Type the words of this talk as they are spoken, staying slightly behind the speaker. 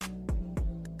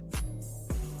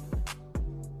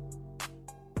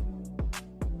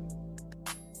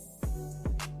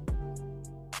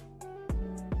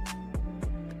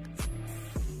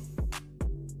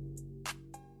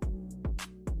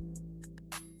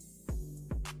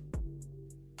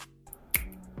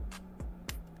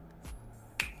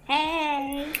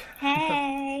Hey,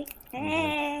 hey, I'm good.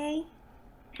 hey.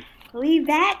 We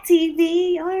back,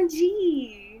 TV.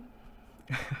 OMG.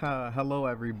 Hello,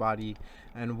 everybody,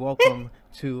 and welcome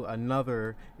to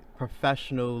another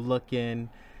professional looking,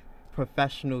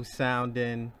 professional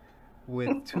sounding,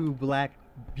 with two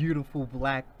beautiful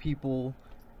black people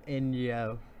in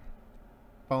your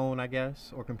phone, I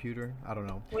guess, or computer. I don't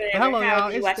know. But Whatever, hello, y'all.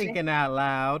 however you It's watching it. Thinking Out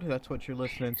Loud. That's what you're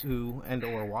listening to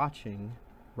and/or watching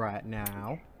right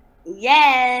now.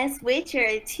 Yes, with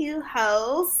your two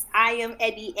hosts. I am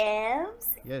Eddie Ebbs.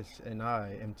 Yes, and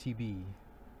I am TB.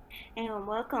 And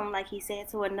welcome, like he said,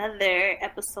 to another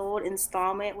episode,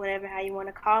 installment, whatever how you want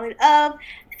to call it, of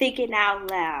Thinking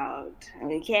Out Loud.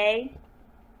 Okay?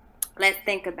 Let's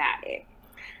think about it.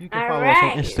 You can All follow us on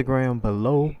right. Instagram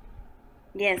below.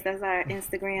 Yes, that's our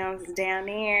Instagrams down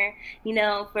there,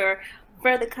 for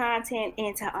further content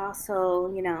and to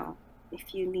also,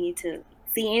 if you need to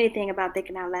see anything about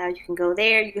Thinking Out Loud, you can go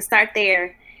there. You can start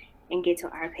there and get to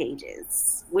our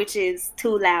pages, which is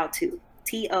Too Loud Too.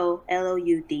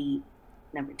 TOLOUD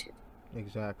number two.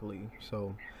 Exactly.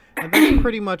 So, and that's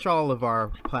pretty much all of our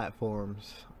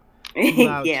platforms. Too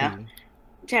loud Yeah. too.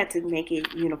 Try to make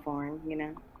it uniform.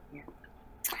 Yeah.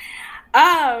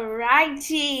 All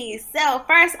righty. So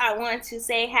first, I want to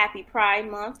say Happy Pride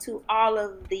Month to all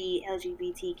of the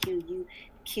LGBTQA.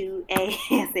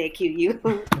 I said QU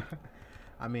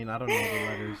I mean, I don't know the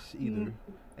letters either.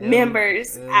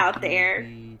 members out there.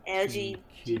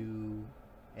 LGBTQA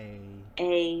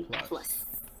LGBTQA plus. plus,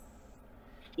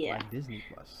 Yeah. like Disney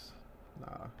Plus.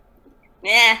 Nah.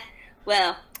 Yeah.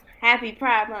 Well, Happy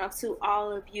Pride Month to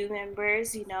all of you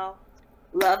members.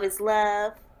 Love is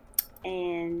love,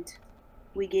 and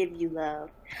we give you love.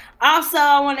 Also,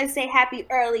 I want to say happy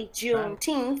early Facts.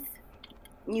 Juneteenth.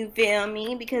 You feel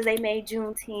me? Because they made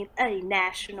Juneteenth a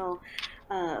national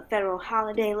federal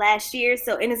holiday last year.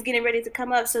 So, and it's getting ready to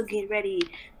come up. So, get ready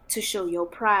to show your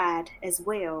pride as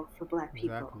well for Black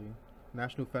people. Exactly.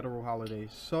 National Federal Holidays.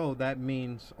 So that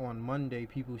means on Monday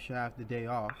people should have the day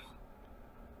off.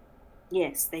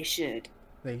 Yes, they should.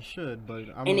 They should, but I'm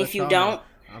gonna And if let you y'all know don't,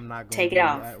 I'm not gonna take it be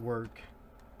off. at work.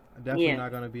 I'm definitely Yeah,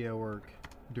 not gonna be at work me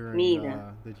during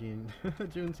either. the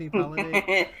Juneteenth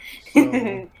holiday.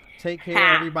 So take care,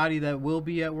 Ha. everybody that will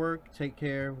be at work. Take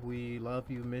care. We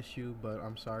love you, miss you, but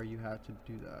I'm sorry you had to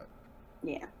do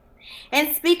Yeah.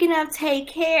 And speaking of take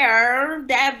care,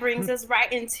 that brings that. us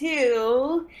right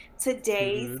into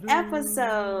today's Doo-doo-doo.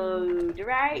 episode,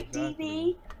 right, Exactly.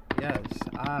 DB? Yes,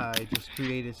 I just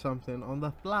created something on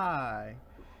the fly.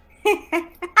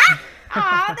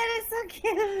 Aw, that is so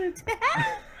cute.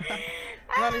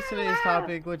 That is today's Ah,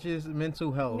 topic, which is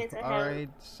mental health. mental All health. right,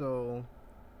 so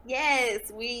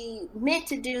Yes, we meant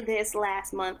to do this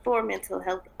last month for Mental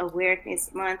Health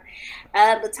Awareness Month.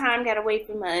 But time got away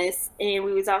from us, and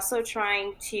we was also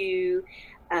trying to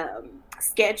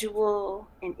schedule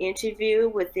an interview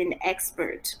with an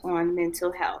expert on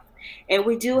mental health. And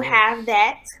we do have yes,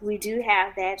 that. We do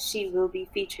have that. She will be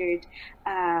featured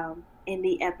in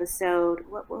the episode.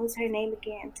 What was her name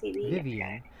again? TV? I Vivian.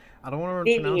 forgot. I don't want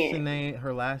to pronounce Vivian.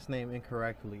 her last name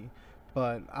incorrectly,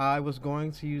 but I was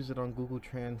going to use it on Google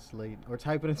Translate or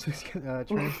type it into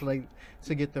Translate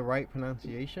to get the right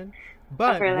pronunciation. Of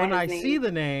But her when I last see name.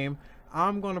 the name,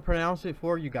 I'm going to pronounce it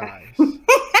for you guys.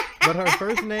 But her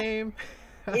first name,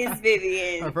 Is her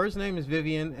Vivian. first name is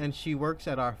Vivian, and she works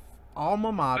at our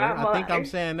alma mater. Our I think I'm mother.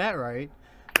 saying that right.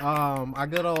 Our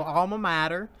good old alma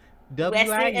mater, Western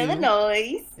WIU,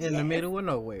 Illinois. in the Yes. middle of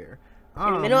nowhere.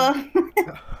 In the middle Um,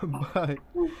 of. but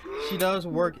she does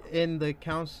work in the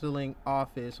counseling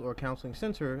office or counseling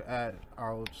center at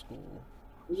our old school.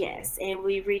 So Yes, and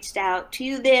we reached out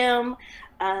to them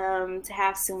to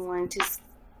have someone to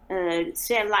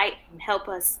shed light and help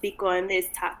us speak on this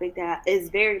topic that is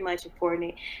very much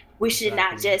important. We should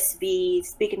not exactly, just be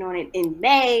speaking on it in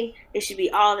May, it should be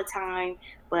all the time.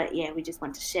 But yeah, we just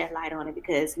want to shed light on it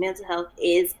because mental health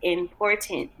is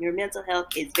important. Your mental health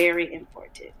is very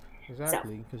important. So,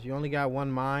 exactly, because you only got one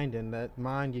mind, and that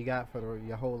mind you got for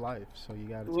your whole life. So you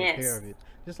got to take care yes, of it.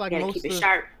 Just like got to keep most it of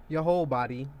sharp. your whole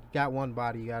body, you got one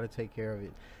body, you got to take care of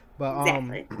it. But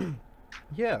Exactly.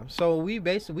 yeah. So we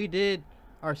did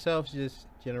ourselves just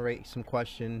generate some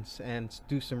questions and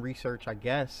do some research, I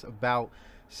guess, about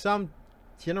some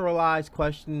generalized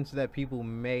questions that people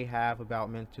may have about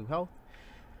mental health,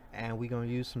 and we're gonna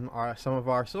use some of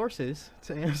our sources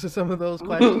to answer some of those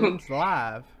questions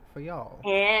live for y'all.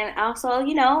 And also,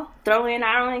 throw in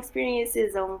our own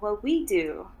experiences on what we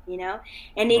do.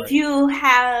 And if Right. you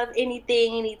have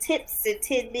anything, any tips or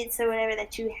tidbits or whatever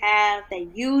that you have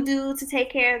that you do to take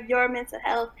care of your mental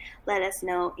health, let us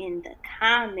know in the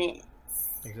comments.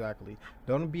 Exactly.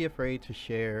 Don't be afraid to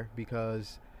share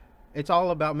because it's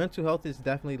all about mental health is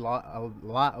definitely a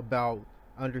lot about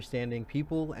understanding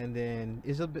people, and then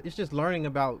it's just learning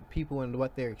about people and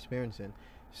what they're experiencing.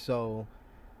 So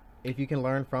if you can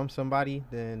learn from somebody,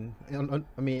 then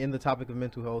I mean, in the topic of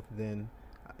mental health, then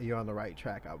you're on the right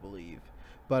track, I believe.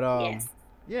 But Yes.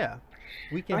 yeah,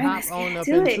 we All can right, hop let's get on up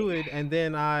into it. into it, and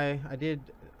then I did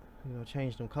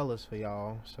change them colors for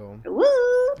y'all. So Woo!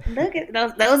 Look at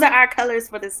those. Those are our colors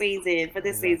for the season. For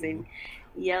this exactly. season,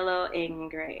 yellow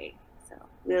and gray. So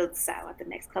we'll decide what the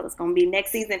next color's gonna be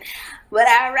next season. But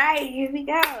all right, here we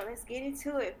go. Let's get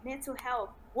into it. Mental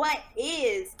health. What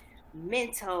is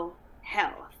mental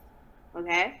health?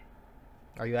 Okay,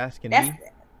 Are you asking that's me?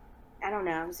 I don't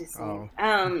know. I was just saying.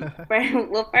 Oh.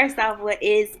 Well, first off, what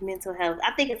is mental health?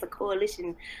 I think it's a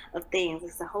coalition of things.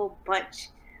 It's a whole bunch.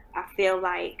 I feel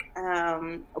like,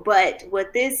 but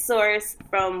with this source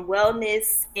from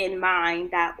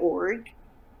wellnessinmind.org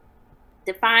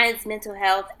defines mental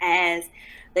health as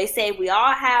they say we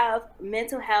all have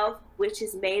mental health, which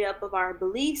is made up of our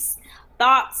beliefs,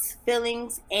 thoughts,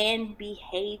 feelings, and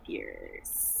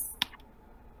behaviors.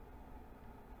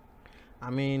 I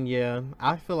mean, yeah,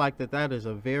 I feel like that is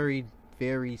a very,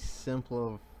 very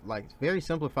simple, like very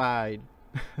simplified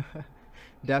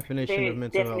definition of Very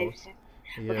mental health. definition.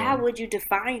 But Yeah. how would you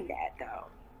define that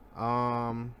though?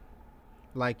 Um,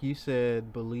 like you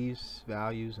said, beliefs,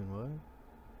 values, and what?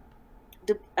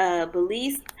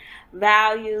 Beliefs,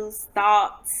 values,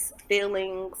 thoughts,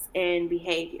 feelings, and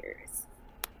behaviors.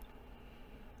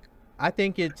 I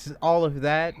think it's all of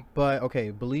that, but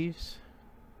okay, beliefs,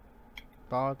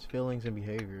 thoughts, feelings, and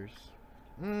behaviors.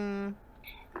 Mm,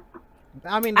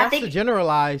 I mean, I that's the think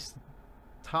generalized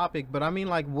topic, but I mean,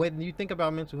 like when you think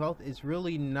about mental health, it's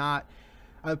really not.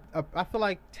 I feel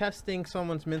like testing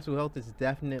someone's mental health is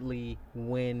definitely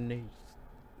when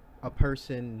a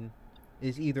person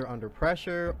is either under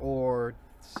pressure or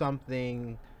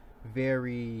something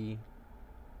very,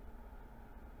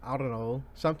 I don't know,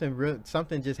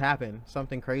 something just happened,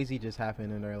 something crazy just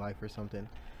happened in their life or something,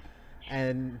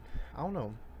 and I don't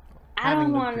know, I don't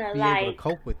having to want to be able to like,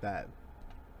 cope with that.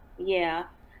 yeah,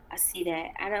 I see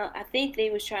that. I don't. I think they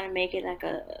was trying to make it like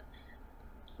a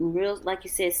real, like you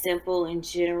said, simple and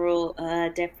general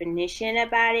definition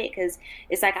about it, because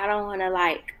it's like I don't want to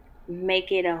like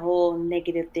make it a whole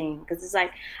negative thing, because it's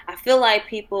like I feel like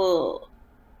people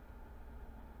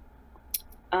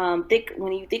think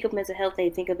when you think of mental health, they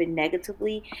think of it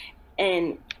negatively,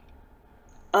 and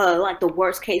like the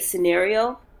worst case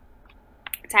scenario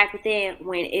type of thing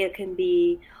when it can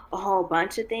be a whole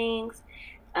bunch of things.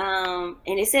 And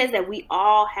it says that we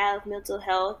all have mental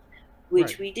health, Right.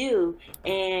 which we do.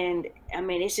 And I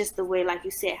mean, it's just the way, like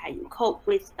you said, how you cope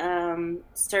with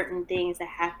certain things that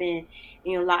happen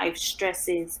in your life,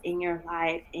 stresses in your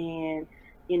life, and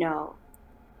you know,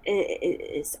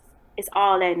 it's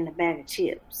all that in the bag of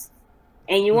chips.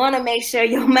 And you want to make sure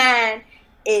your mind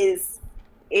is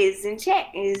is in check,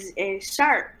 is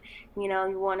sharp. You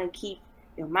want to keep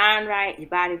your mind right, your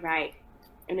body right,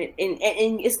 and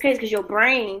it's crazy because your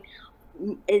brain,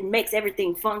 it makes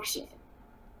everything function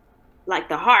like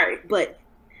the heart, but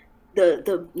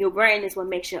the your brain is what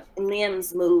makes your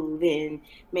limbs move and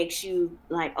makes you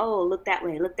like, oh, look that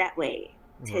way, Right.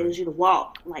 tells you to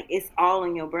walk. Like it's all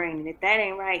in your brain, and if that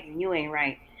ain't right, then you ain't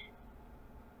right.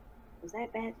 Was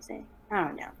that bad to say? I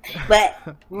don't know, but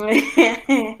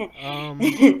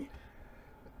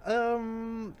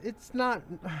um. It's not.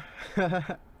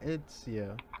 It's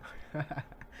yeah. I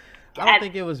don't I,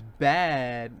 think it was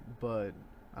bad, but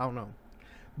I don't know.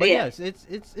 But yeah, yes,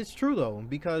 it's true though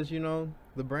because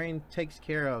the brain takes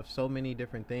care of so many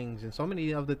different things, and so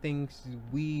many of the things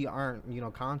we aren't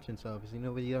conscious of.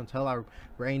 We don't tell our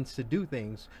brains to do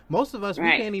things. Most of us we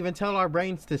right, can't even tell our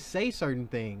brains to say certain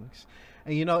things,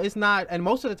 and it's not. And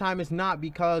most of the time it's not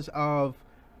because of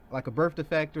like a birth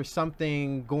defect or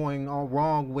something going all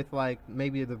wrong with like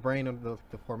maybe the brain or the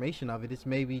formation of it. It's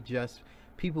maybe just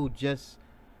people just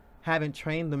haven't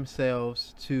trained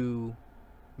themselves to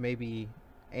maybe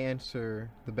answer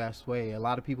the best way. A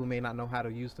lot of people may not know how to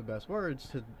use the best words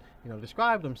to,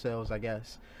 describe themselves, I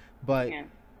guess. But, yeah.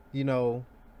 you know,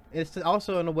 it's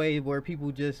also in a way where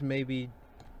people just maybe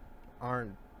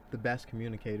aren't the best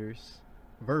communicators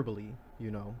verbally,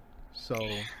 So,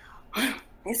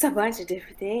 It's a bunch of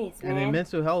different things, and in man.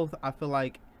 mental health, I feel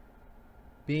like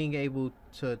being able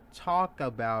to talk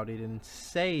about it and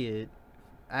say it,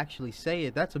 actually say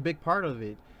it, that's a big part of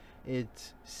it.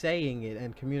 It's saying it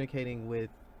and communicating with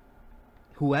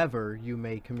whoever you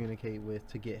may communicate with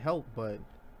to get help, but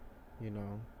you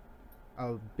know,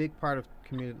 a big part of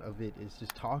it is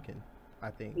just talking.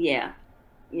 I think. Yeah,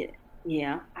 yeah.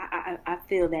 Yeah, I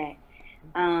feel that.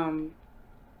 Um,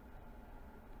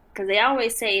 because they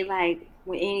always say like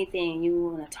with anything you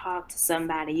want to talk to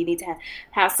somebody, you need to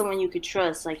have someone you could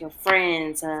trust, like your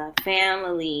friends,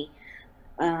 family,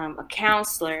 a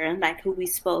counselor, like who we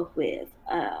spoke with,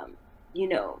 you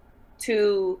know,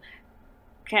 to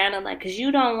kind of like, because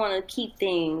you don't want to keep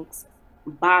things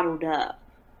bottled up.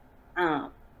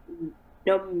 Um,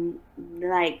 no,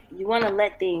 like you want to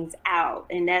let things out,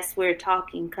 and that's where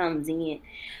talking comes in.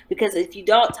 Because if you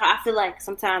don't talk, I feel like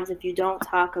sometimes if you don't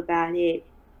talk about it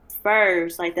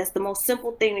first, like that's the most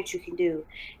simple thing that you can do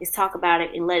is talk about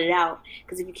it and let it out.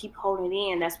 Because if you keep holding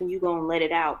it in, that's when you're gonna let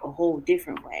it out a whole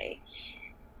different way,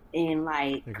 and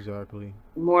like Exactly.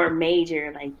 more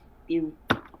major, like you,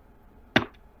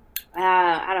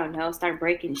 I don't know, start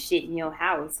breaking shit in your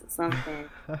house or something.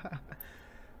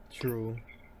 True.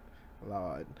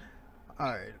 Lord.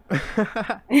 All right.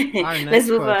 Our Let's next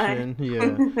move on. question,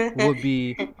 yeah, would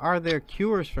be: are there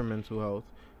cures for mental health?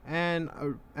 And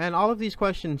all of these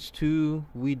questions too,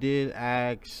 we did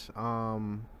ask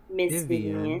Miss Vivian,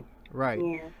 Vivian. right?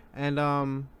 Yeah.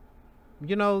 And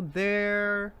you know,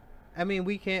 there. I mean,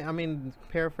 we can't. I mean,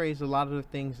 paraphrase a lot of the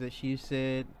things that she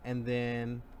said, and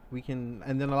then we can.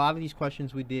 And then a lot of these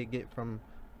questions we did get from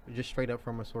just straight up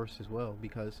from a source as well,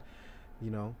 because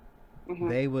you know Hmm.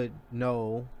 they would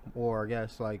know, or I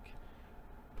guess like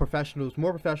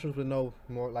more professionals would know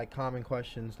more like common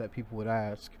questions that people would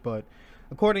ask. But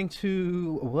according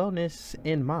to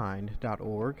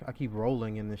wellnessinmind.org, I keep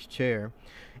rolling in this chair,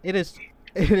 it is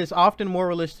it is often more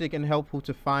realistic and helpful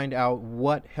to find out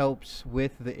what helps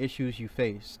with the issues you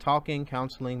face. Talking,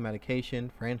 counseling, medication,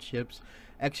 friendships,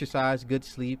 exercise, good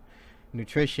sleep,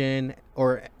 nutrition,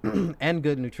 or and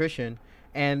good nutrition,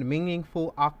 and a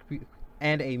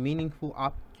meaningful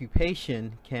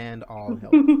occupation can all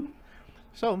help.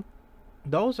 So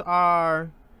those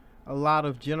are a lot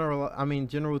of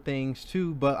general things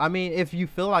too. But I mean, if you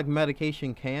feel like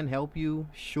medication can help you,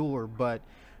 sure. But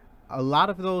a lot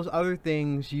of those other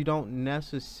things you don't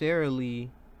necessarily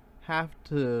have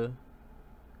to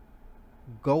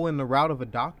go in the route of a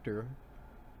doctor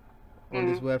on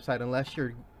this Mm. website unless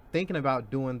you're thinking about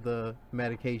doing the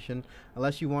medication,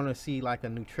 unless you want to see like a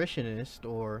nutritionist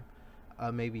or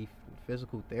maybe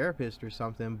physical therapist or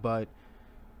something. But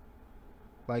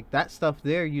like that stuff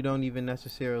there, you don't even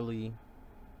necessarily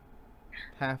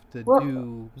have to What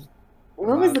do a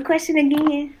What was lot. the question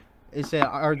again? It said,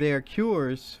 "Are there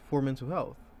cures for mental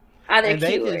health?" Are there And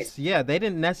they cures? just, yeah, they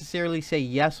didn't necessarily say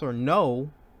yes or no.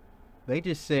 They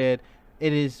just said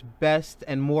it is best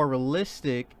and more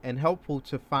realistic and helpful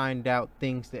to find out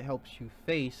things that helps you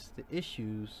face the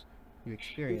issues you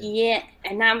experience. Yeah,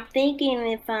 and I'm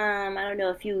thinking if I don't know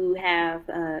if you have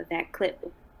that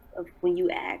clip of when you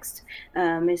asked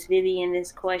Miss Vivian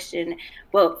this question,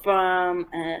 but from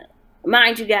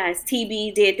mind you guys,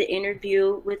 TB did the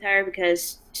interview with her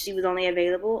because she was only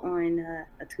available on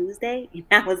a Tuesday, and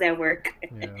I was at work.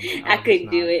 Yeah, I I was couldn't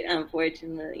do not. it,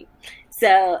 unfortunately.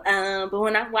 So, but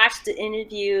when I watched the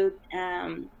interview,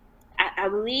 I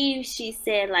believe she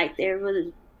said like there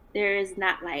is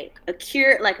not like a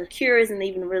cure isn't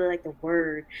even really like the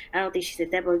word. I don't think she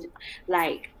said that, but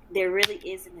like there really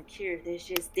isn't a cure. There's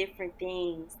just different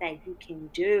things that you can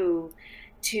do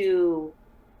to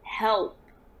help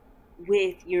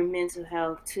with your mental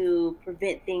health to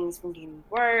prevent things from getting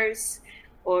worse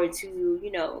or to,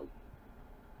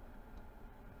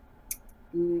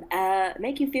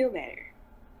 make you feel better,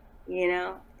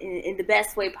 in the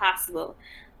best way possible.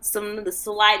 Some of the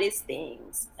slightest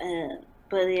things.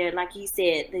 But there, like you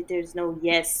said, that there's no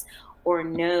yes or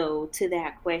no to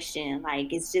that question. Like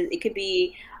it could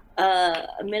be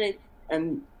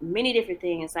many different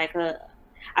things. I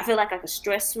feel like a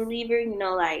stress reliever.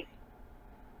 Like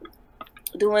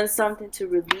doing something to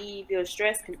relieve your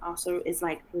stress can also is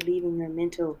like relieving your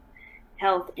mental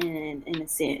health in a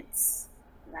sense.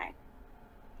 Like.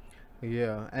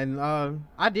 Yeah, and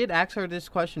I did ask her this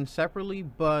question separately,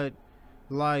 but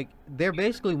like they're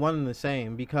basically one and the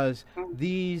same because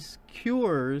these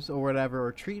cures or whatever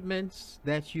or treatments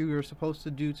that you are supposed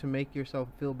to do to make yourself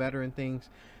feel better and things,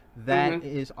 that Mm-hmm.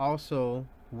 is also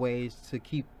ways to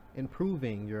keep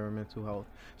improving your mental health.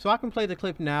 So I can play the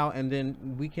clip now and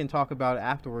then we can talk about it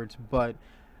afterwards. But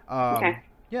Okay,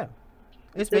 yeah,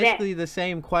 let's it's do that. basically the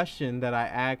same question that I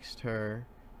asked her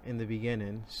in the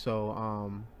beginning. So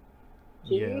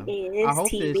Here yeah. I is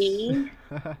hope this. TB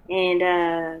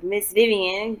and Miss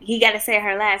Vivian. He got to say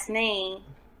her last name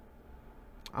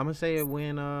I'm gonna say it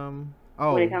when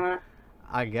when it oh, come up.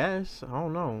 I guess I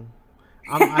don't know.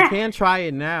 I can try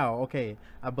it now. Okay,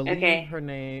 I believe Okay.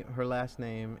 her last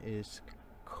name is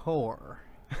Kaur.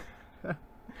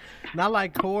 Not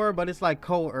like core, but it's like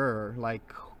core, like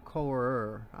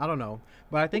core. I don't know,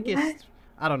 but I think What? it's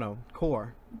I don't know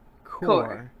core, Core.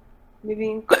 core.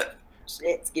 Maybe.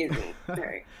 Shit, excuse me.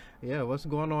 Sorry. Yeah, what's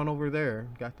going on over there?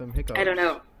 Got them I don't hiccups.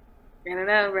 know. I don't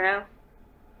know, bro.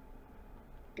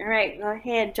 All right, go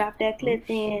ahead. Drop that clip Oops.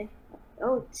 in.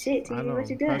 Oh shit, I TV, what know,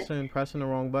 you doing? pressing the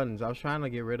wrong buttons. I was trying to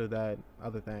get rid of that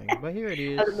other thing, but here it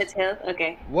Oh, the is. mental health.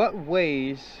 Okay. What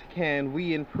ways can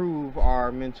we improve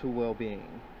our mental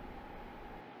well-being?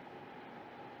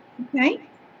 Okay.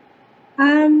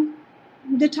 Um,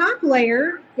 the top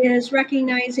layer is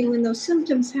recognizing when those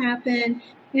symptoms happen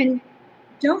and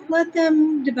don't let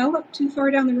them develop too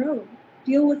far down the road.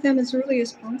 Deal with them as early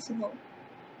as possible.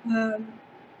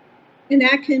 And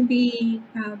that can be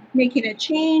making a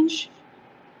change.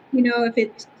 If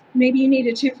it's maybe you need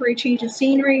a temporary change of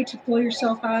scenery to pull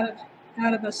yourself out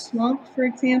of a slump, for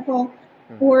example,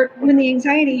 Hmm. or when the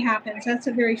anxiety happens, that's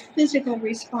a very physical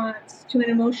response to an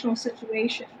emotional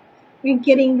situation. And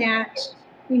getting that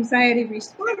anxiety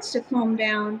response to calm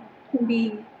down can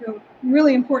be a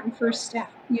really important first step.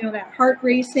 That heart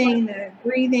racing, the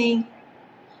breathing,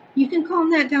 you can calm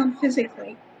that down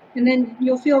physically, and then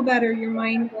you'll feel better, your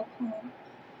mind will calm.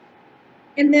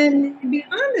 And then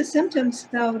beyond the symptoms,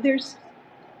 though, there's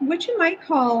what you might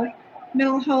call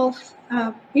mental health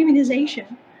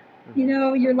immunization. Hmm.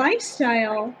 Your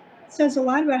lifestyle says a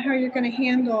lot about how you're going to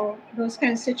handle those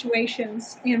kind of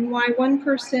situations and why one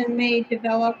person may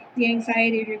develop the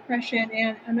anxiety or depression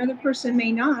and another person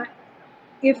may not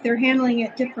if they're handling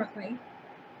it differently.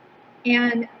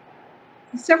 And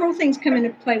several things come into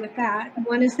play with that.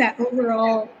 One is that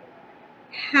overall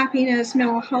happiness,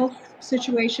 mental health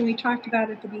situation we talked about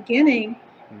at the beginning.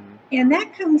 Hmm. And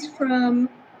that comes from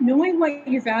knowing what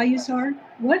your values are,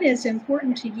 what is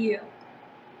important to you,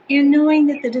 and knowing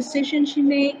that the decisions you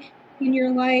make in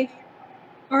your life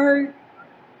are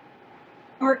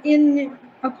in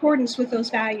accordance with those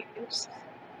values.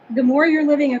 The more you're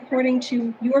living according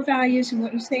to your values and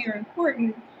what you say are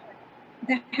important,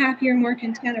 the happier, more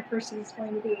content a person is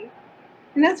going to be.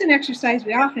 And that's an exercise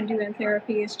we often do in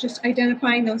therapy, is just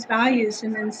identifying those values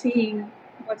and then seeing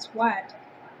what's what.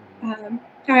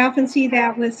 I often see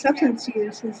that with substance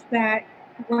use, is that,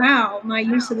 wow, my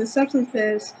use of the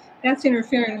substances, that's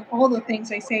interfering with all the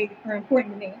things I say are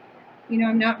important to me.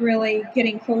 I'm not really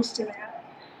getting close to that.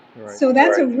 Right. So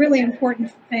that's a really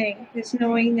important thing, is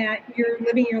knowing that you're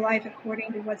living your life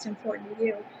according to what's important to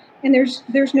you. And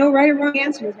there's no right or wrong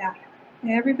answer to that.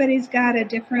 Everybody's got a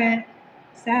different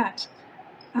set.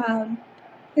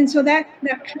 And so that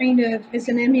kind of is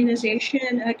an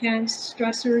immunization against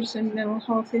stressors and mental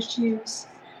health issues.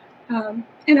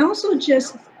 And also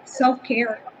just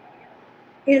self-care.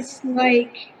 It's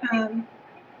like,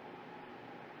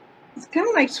 it's kind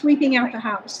of like sweeping out the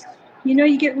house.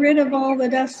 You get rid of all the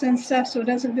dust and stuff so it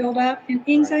doesn't build up. And Right.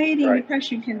 anxiety and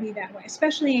depression can be that way,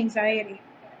 especially anxiety.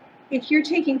 If you're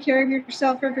taking care of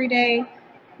yourself every day,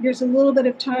 there's a little bit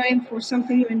of time for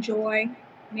something you enjoy.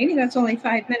 Maybe that's only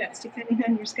 5 minutes, depending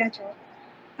on your schedule.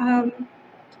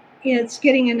 It's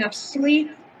getting enough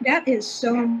sleep. That is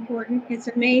so important. It's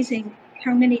amazing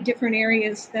how many different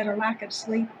areas that a lack of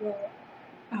sleep will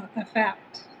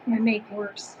affect and make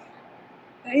worse.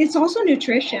 It's also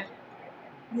nutrition.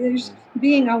 There's Hmm.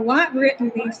 being a lot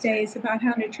written these days about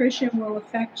how nutrition will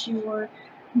affect your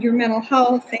mental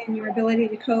health and your ability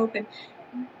to cope. And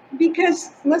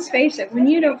because let's face it, when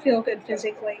you don't feel good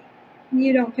physically,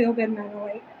 you don't feel good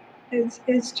mentally.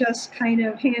 It's just kind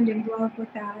of hand in glove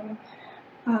with that.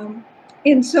 Um,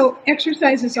 and so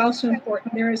exercise is also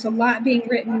important. There is a lot being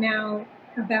written now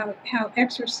about how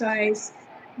exercise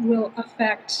will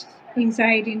affect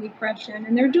anxiety and depression.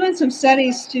 And they're doing some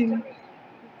studies to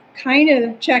kind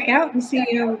of check out and see,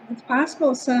 it's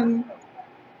possible some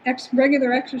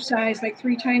regular exercise, like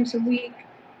 3 times a week,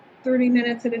 30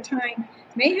 minutes at a time,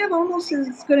 may have almost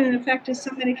as good an effect as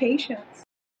some medications.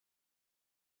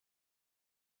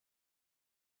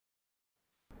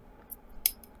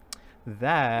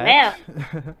 That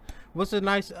Well, was a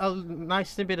nice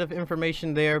snippet of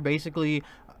information there. Basically,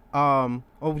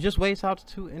 just ways how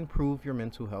to improve your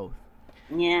mental health.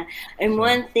 yeah. And So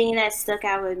one thing that stuck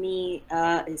out with me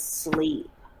is sleep.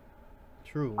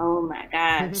 true. Oh my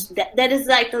gosh. That is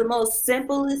like the most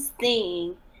simplest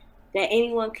thing that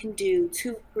anyone can do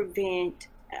to prevent,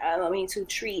 to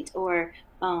treat or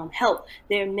help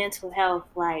their mental health.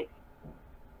 Like,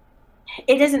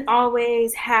 it doesn't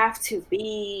always have to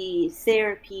be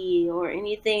therapy or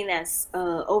anything that's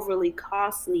overly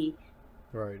costly.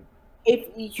 Right. If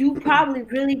you probably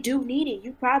really do need it,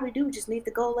 you probably do just need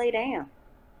to go lay down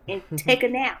and take a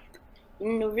nap.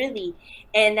 Really.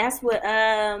 And that's what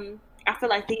I I feel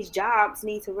like these jobs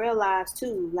need to realize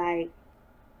too, like,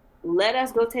 let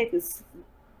us go take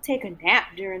a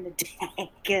nap during the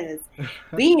day, because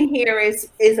being here is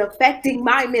affecting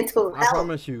my mental I health.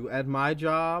 promise you, at my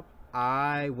job,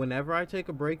 whenever I take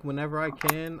a break, whenever I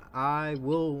can, I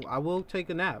will take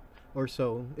a nap or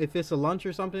so. If it's a lunch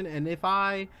or something, and if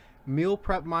I meal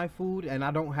prep my food and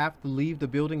I don't have to leave the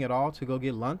building at all to go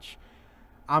get lunch,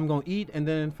 I'm gonna eat, and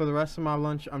then for the rest of my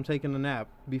lunch, I'm taking a nap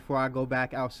before I go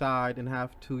back outside and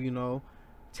have to,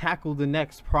 tackle the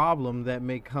next problem that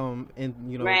may come in,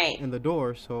 Right. in the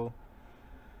door. So,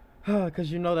 because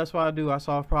that's what I do. I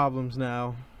solve problems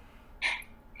now.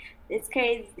 It's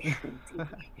crazy.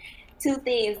 Two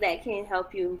things that can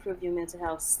help you improve your mental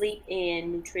health: sleep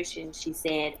and nutrition. She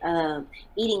said,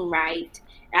 eating right.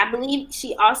 I believe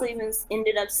she also even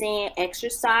ended up saying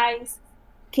exercise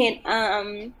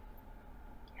can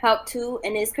help too.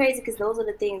 And it's crazy because those are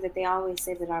the things that they always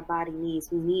say that our body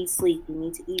needs. We need sleep, we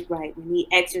need to eat right, we need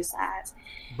exercise.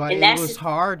 But And it that's was just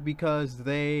hard because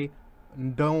they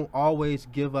don't always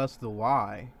give us the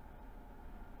why.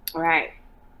 right.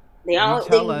 You They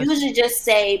tell us, usually just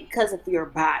say because of your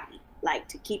body, like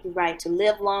to keep you right, to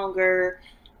live longer,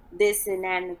 this and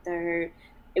that and the third,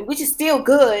 which is still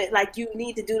good. Like you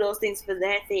need to do those things for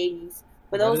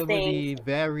but those it would things. be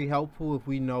very helpful if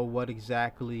we know what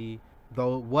exactly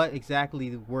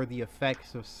were the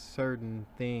effects of certain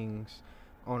things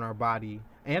on our body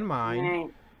and mind,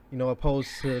 Right.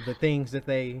 opposed to the things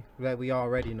that we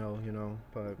already know,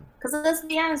 but Because let's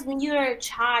be honest, when you're a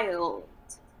child,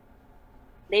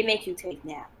 they make you take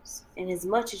naps, and as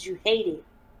much as you hate it,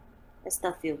 that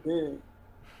stuff feel good.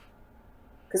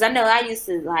 Because I know I used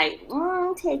to like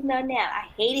take no nap. I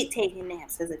hated taking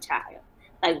naps as a child.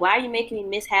 Like, why are you making me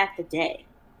miss half the day?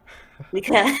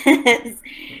 Because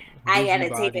I gotta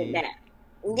take a busybody, nap.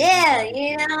 Yeah, busybody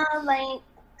kids.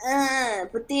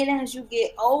 like, but then as you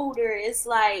get older, it's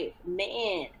like,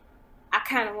 man, I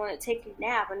kind of want to take a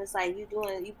nap, and it's like you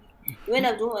end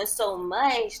up doing so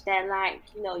much that, like,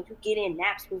 you get in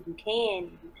naps when you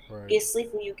can, you Right. get sleep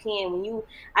when you can.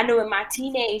 I know in my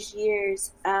teenage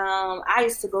years, I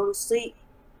used to go to sleep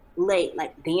late,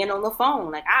 like being on the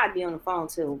phone. Like I'd be on the phone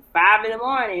till 5 in the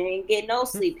morning and get no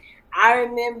sleep. I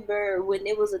remember when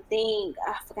it was a thing.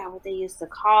 I forgot what they used to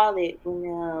call it.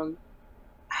 When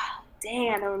dang,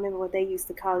 I don't remember what they used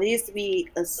to call it. It used to be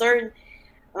a certain,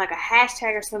 like a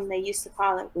hashtag or something they used to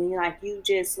call it, when you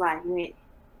just like went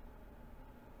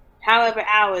however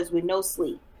hours with no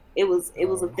sleep. It was a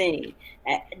Oh, thing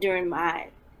during my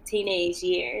teenage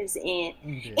years, and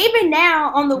yeah. even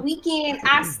now on the weekend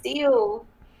I still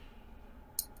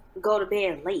go to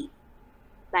bed late.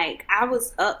 Like I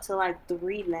was up to like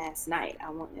 3 last night, I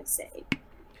want to say.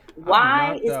 I'm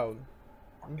Why knocked is out.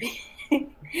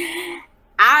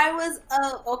 I was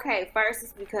up? Okay, first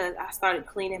it's because I started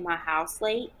cleaning my house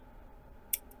late.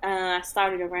 I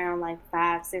started around like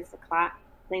 5, 6 o'clock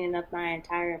cleaning up my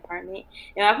entire apartment.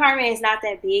 And my apartment is not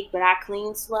that big, but I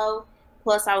clean slow.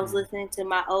 Plus, I was Mm. listening to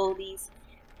my oldies,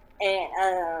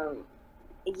 and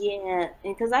yeah,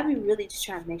 and because I be really just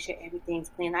trying to make sure everything's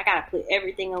clean. I gotta put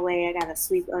everything away. I gotta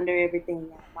sweep under everything.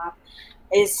 Mop.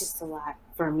 It's just a lot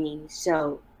for me.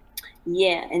 So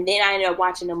yeah, and then I ended up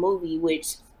watching a movie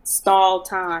which stalled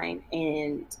time,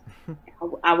 and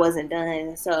I wasn't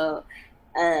done. So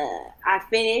I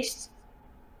finished,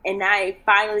 and I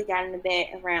finally got into bed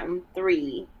around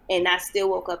 3, and I still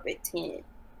woke up at 10,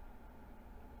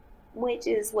 which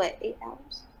is what, 8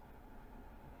 hours?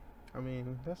 I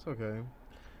mean, that's okay.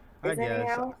 I Is that eight guess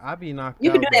hours? I be knocked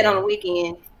You can do out that on the though.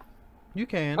 weekend. You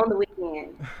can. On the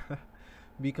weekend,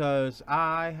 Because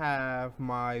I have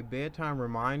my bedtime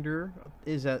reminder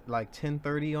is at like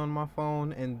 10:30 on my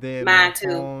phone, and then my mine too.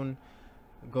 phone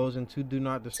goes into do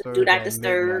not So do disturb not at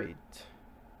disturb. midnight.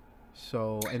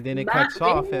 So, and then it My cuts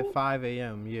off at really, 5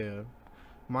 a.m. Yeah,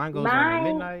 mine goes on at mine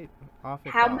midnight, off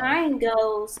at how 5. mine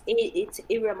goes.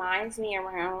 It reminds me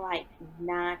around like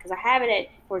 9, because I have it at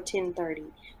for 10:30,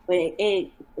 but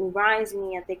it reminds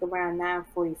me, I think, around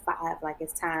 9:45, like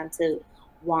it's time to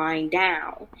wind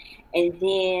down, and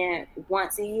then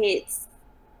once it hits,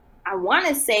 I want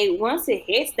to say once it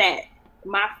hits that,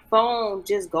 my phone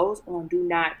just goes on do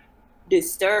not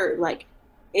disturb. Like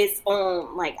it's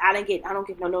on. Like I don't get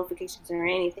no notifications or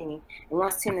anything. And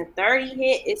once 10 to 30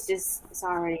 hit, it's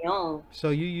already on. So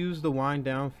you use the wind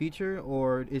down feature,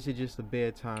 or is it just a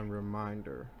bedtime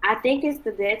reminder? I think it's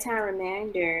the bedtime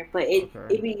reminder, but it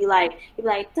Okay. it be like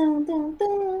dun dun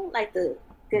dun, like Mm.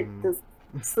 the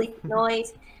sleep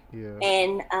noise, Yeah.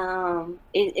 and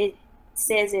it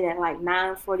says it at like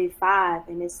 9:45,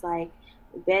 and it's like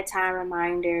bedtime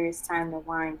reminder. It's time to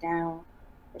wind down.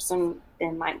 or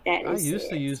something like that. I It used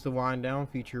to says. use the wind down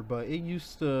feature, but it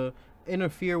used to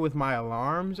interfere with my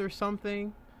alarms or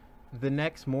something the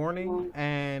next morning, Mm.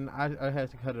 and I had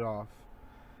to cut it off.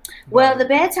 Well, But the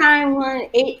bedtime one,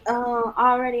 it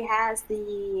already has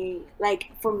the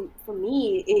like for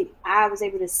me, it I was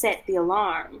able to set the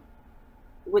alarm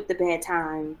with the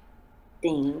bedtime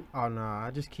thing. oh no,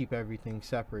 I just keep everything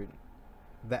separate.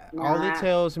 That all it Nah,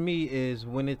 tells me is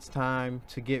when it's time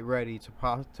to get ready to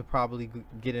probably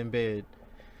get in bed.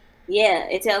 yeah,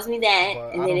 it tells me that,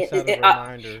 But and I then don't it set it, a it, uh,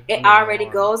 reminder. I it mean, an already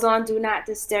alarm. goes on do not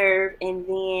disturb, and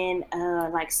then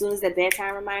like soon as the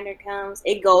bedtime reminder comes,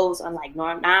 it goes on like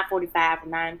 9:45 or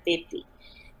 9:50.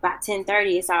 By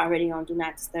 10:30, it's already on do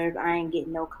not disturb. I ain't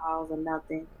getting no calls or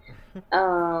nothing.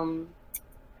 Um,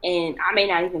 and I may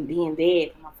not even be in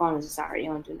bed, but my phone is just already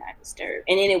on do not disturb.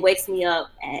 And then it wakes me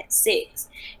up at 6.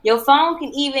 Your phone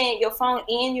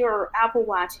and your Apple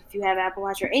Watch, if you have Apple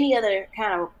Watch or any other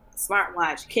kind of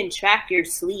smartwatch, can track your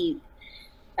sleep.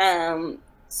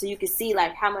 So you can see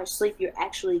like how much sleep you're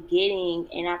actually getting.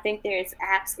 And I think there's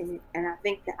apps and I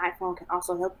think the iPhone can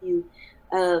also help you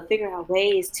figure out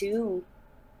ways to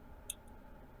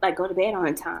like go to bed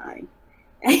on time.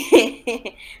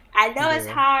 I know it's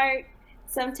Yeah. hard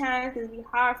sometimes. It be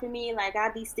hard for me. Like I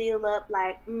be still up,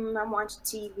 like I'm watching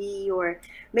TV, or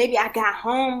maybe I got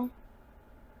home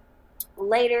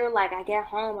later. Like I get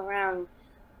home around,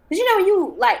 because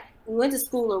you like went to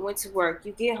school or went to work.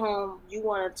 You get home, you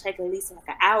want to take at least like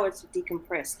an hour to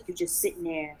decompress. Like, you're just sitting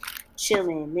there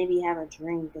chilling, maybe have a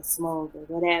drink, a smoke, or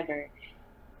whatever,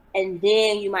 and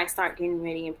then you might start getting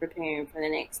ready and preparing for the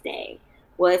next day.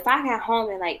 Well, if I got home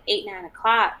at like 8, 9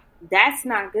 o'clock, that's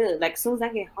not good. Like as soon as I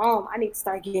get home, I need to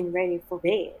start getting ready for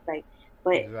bed. Like,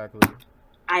 but Exactly.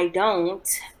 I don't.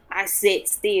 I sit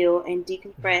still and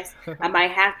decompress. I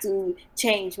might have to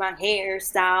change my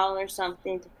hairstyle or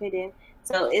something to put in.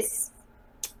 So it's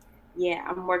yeah,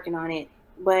 I'm working on it.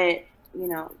 But I'm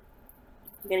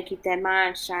gonna keep that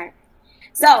mind sharp.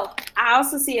 So I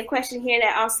also see a question here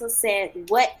that also said,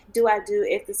 "What do I do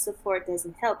if the support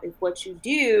doesn't help? If what you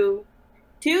do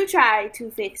to try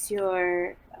to fix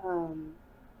your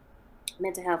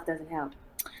mental health doesn't help?"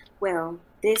 Well,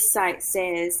 this site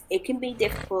says it can be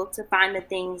difficult to find the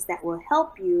things that will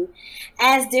help you,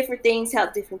 as different things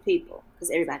help different people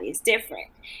because everybody is different.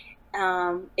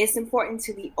 It's important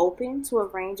to be open to a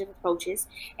range of approaches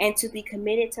and to be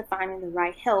committed to finding the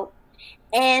right help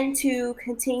and to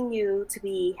continue to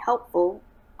be hopeful,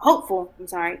 I'm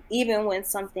sorry, even when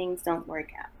some things don't work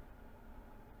out.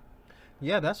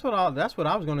 Yeah, that's what I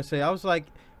was gonna say. I was like,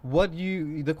 what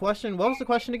you the question? What was the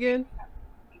question again?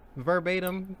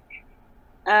 Verbatim.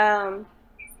 Um,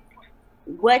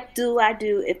 what do I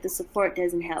do if the support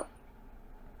doesn't help?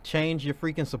 Change your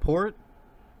freaking support.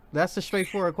 That's a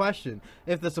straightforward question.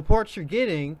 If the support you're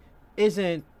getting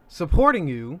isn't supporting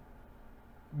you,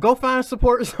 go find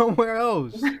support somewhere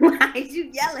else. Why are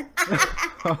you yelling?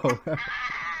 Oh.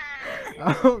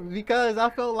 Because I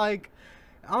felt like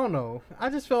I don't know. I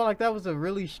just felt like that was a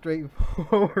really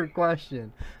straightforward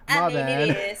question. I My mean, it bad.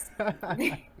 is.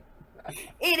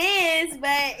 It is,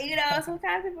 but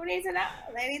sometimes people need to know.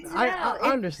 They need to I know.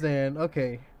 understand.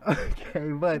 Okay,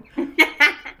 okay, but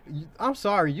I'm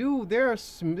sorry.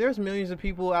 There's millions of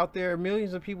people out there,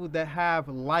 millions of people that have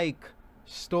like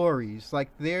stories. Like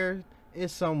there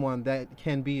is someone that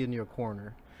can be in your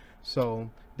corner. So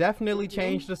definitely Mhm.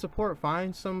 change the support.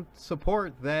 Find some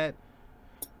support that.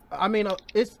 I mean,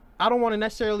 it's. I don't want to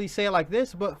necessarily say it like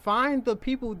this, but find the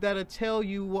people that'll tell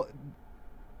you what.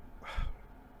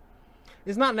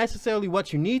 It's not necessarily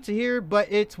what you need to hear,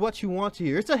 but it's what you want to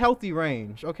hear. It's a healthy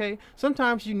range, okay?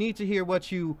 Sometimes you need to hear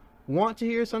what you want to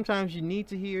hear. Sometimes you need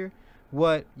to hear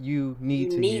what you need You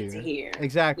to need to hear. hear.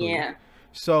 Exactly. Yeah.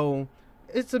 So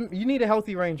you need a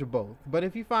healthy range of both. But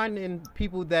if you find in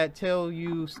people that tell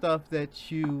you stuff that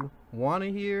you want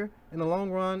to hear, in the long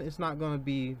run, it's not going to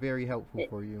be very helpful It,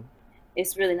 for you.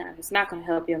 it's really not. It's not going to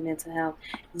help your mental health.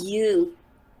 You,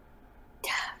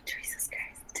 Jesus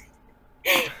Christ.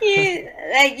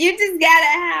 You just gotta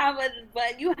have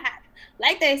but you have,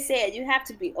 like they said, you have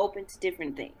to be open to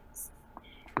different things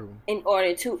True. in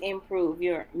order to improve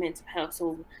your mental health.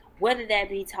 So whether that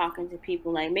be talking to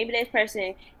people, like maybe that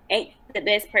person ain't the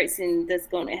best person that's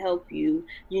going to help you,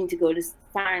 you need to go to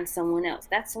find someone else.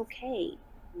 That's okay.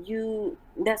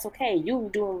 That's okay. You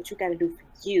doing what you got to do for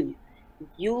you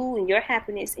and your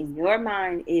happiness in your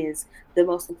mind is the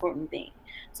most important thing.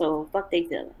 So fuck their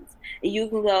feelings. You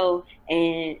can go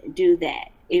and do that.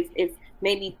 If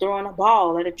maybe throwing a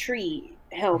ball at a tree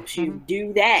helps you,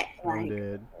 do that. I'm Like,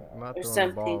 dead. I'm not or throwing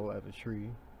a something. ball at a tree.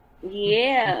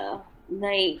 Yeah.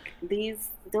 Like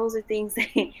those are things that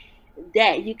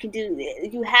that you can do.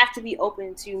 You have to be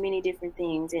open to many different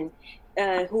things, and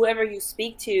whoever you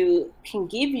speak to can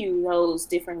give you those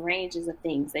different ranges of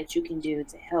things that you can do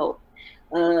to help.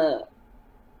 Uh,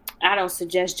 I don't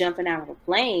suggest jumping out of a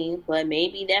plane, but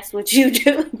maybe that's what you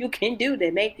do. You can do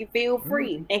to make you feel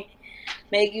free,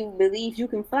 make you believe you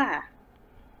can fly.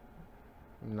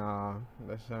 Nah,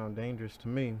 that sounds dangerous to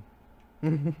me.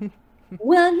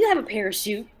 Well, you have a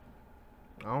parachute.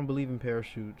 I don't believe in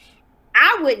parachutes.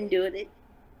 I wouldn't do it,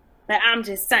 but I'm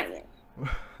just saying.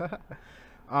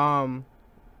 um,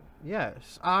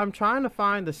 yes, I'm trying to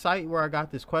find the site where I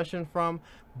got this question from,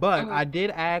 but I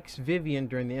did ask Vivian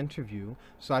during the interview,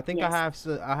 so I think Yes.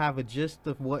 I have a gist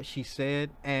of what she said,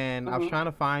 and I was trying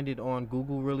to find it on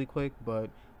Google really quick, but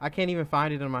I can't even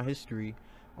find it in my history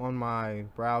on my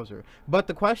browser. But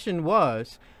the question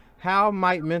was, how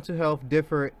might mental health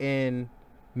differ in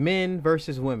men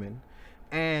versus women?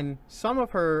 And some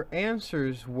of her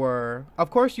answers were, of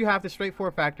course, you have the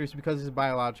straightforward factors because it's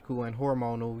biological and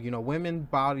hormonal. You know, women's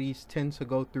bodies tend to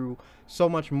go through so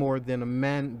much more than a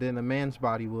man's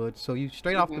body would. So you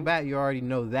straight off the bat, you already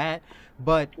know that.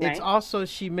 But it's Right. also,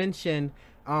 she mentioned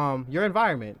your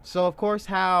environment. So of course,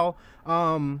 how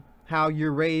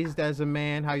you're raised as a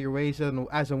man, how you're raised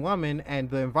as a woman, and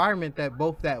the environment that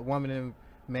both that woman and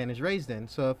man is raised in.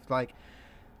 So if like,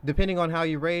 depending on how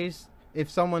you're raised,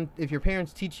 if your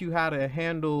parents teach you how to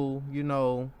handle, you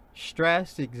know,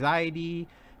 stress, anxiety,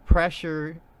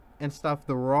 pressure and stuff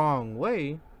the wrong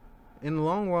way, in the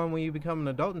long run when you become an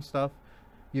adult and stuff,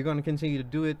 you're going to continue to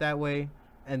do it that way,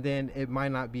 and then it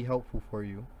might not be helpful for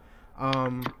you.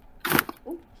 um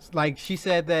like she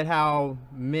said that how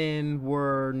men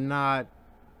were not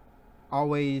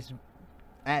always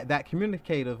that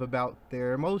communicative about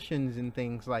their emotions and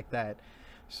things like that.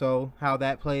 So how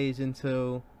that plays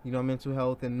into, you know, mental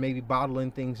health and maybe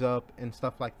bottling things up and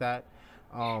stuff like that.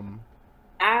 Um,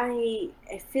 I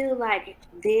feel like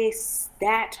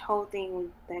that whole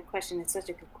thing, that question is such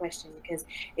a good question because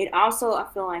it also, I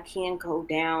feel like, can go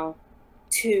down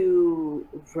to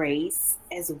race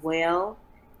as well.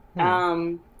 hmm.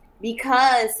 Um,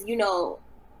 because,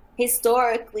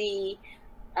 historically,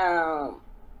 um,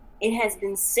 it has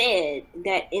been said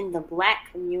that in the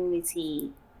black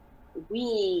community,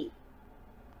 we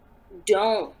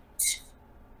don't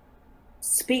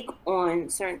speak on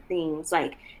certain things.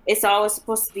 Like, it's always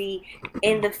supposed to be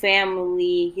in the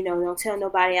family. Don't tell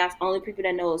nobody else. Only people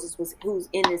that knows is who's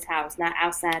in this house, not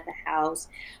outside the house.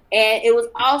 And it was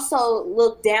also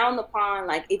looked down upon.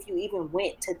 Like, if you even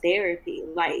went to therapy,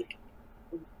 like,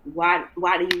 why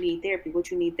do you need therapy? What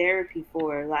you need therapy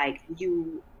for? Like,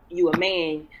 you a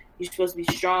man. You're supposed to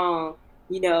be strong.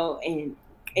 And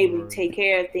able to Right. take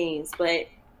care of things. But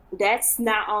that's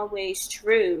not always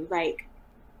true. Like,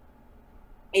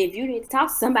 if you need to talk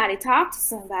to somebody, talk to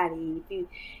somebody. If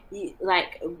you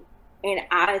like, and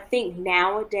I think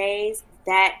nowadays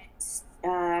that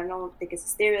I don't think it's a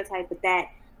stereotype, but that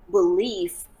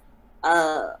belief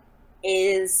uh,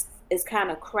 is kind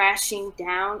of crashing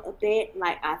down a bit.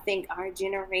 Like, I think our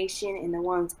generation and the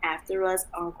ones after us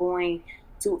are going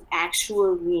to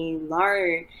actually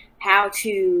learn how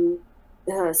to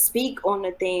speak on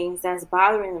the things that's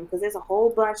bothering them, because there's a whole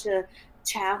bunch of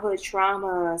childhood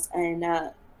traumas and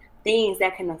things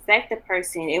that can affect a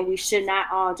person, and we should not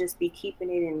all just be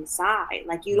keeping it inside.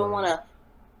 Like, you don't want Right. to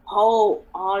hold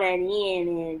all that in,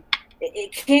 and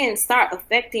it can start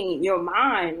affecting your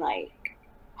mind. Like,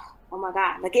 oh my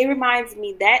god, like, it reminds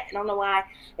me that, I don't know why,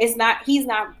 he's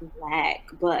not black,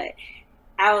 but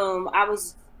I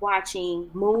was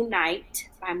watching Moon Knight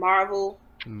by Marvel,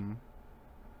 Mm.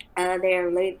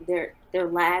 their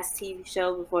last TV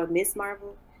show before Miss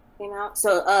Marvel came out.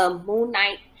 So Moon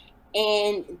Knight,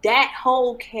 and that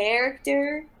whole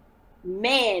character,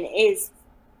 man, is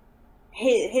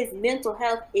his mental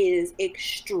health is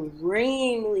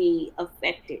extremely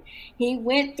affected. He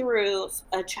went through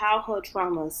a childhood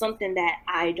trauma, something that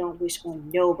I don't wish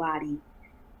on nobody.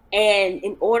 And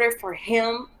in order for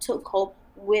him to cope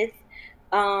with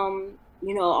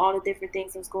all the different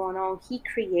things that's going on, he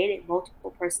created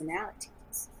multiple personalities.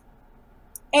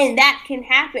 And that can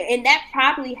happen, and that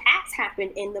probably has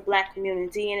happened in the black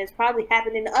community, and it's probably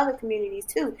happened in the other communities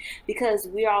too, because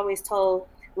we're always told,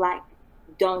 like,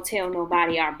 don't tell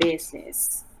nobody our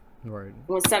business, Right.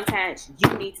 when sometimes you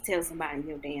need to tell somebody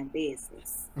your damn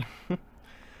business.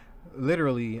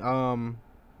 Literally. I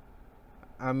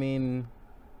mean,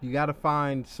 you got to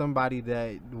find somebody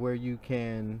that where you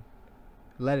can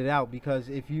let it out, because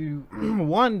if you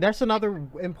one, that's another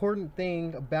important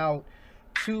thing about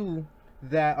two,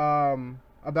 that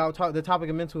about the topic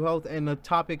of mental health and the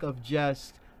topic of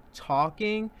just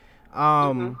talking. Mm-hmm.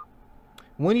 um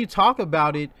when you talk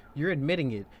about it, you're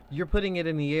admitting it. You're putting it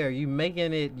in the air.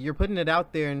 You're putting it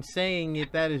out there and saying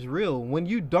it that is real. When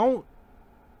you don't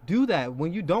do that,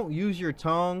 when you don't use your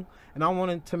tongue, and I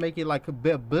wanted to make it like a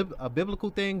biblical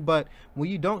thing, but when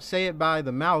you don't say it by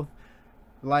the mouth,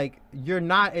 like you're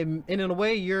not, in a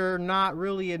way, you're not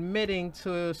really admitting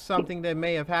to something that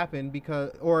may have happened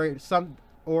because,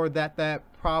 or that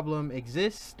problem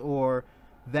exists, or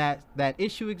that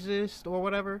issue exists, or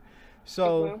whatever.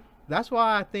 So that's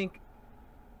why I think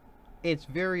it's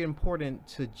very important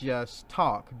to just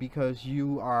talk, because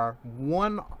you are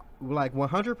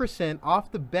 100%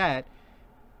 off the bat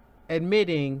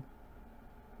admitting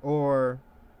or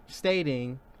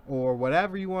stating or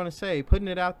whatever you want to say, putting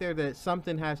it out there that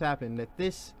something has happened, that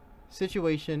this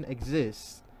situation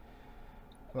exists.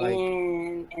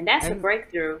 And that's a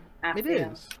breakthrough. It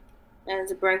is.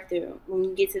 That's a breakthrough when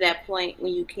you get to that point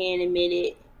when you can admit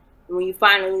it. When you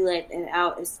finally let it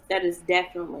out, that is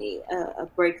definitely a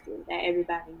breakthrough that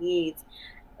everybody needs.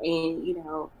 And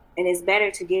and it's better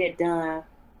to get it done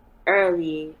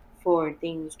early before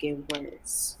things get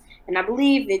worse. And I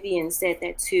believe Vivian said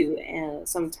that too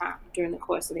sometime during the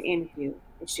course of the interview.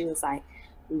 And she was like,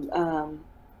 little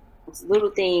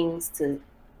things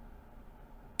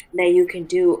that you can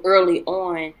do early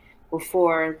on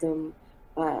before the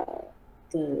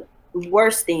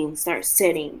worst things start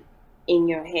setting in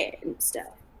your head and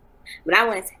stuff. But I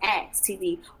wanted to ask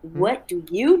TV, what do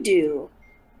you do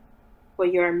for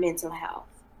your mental health?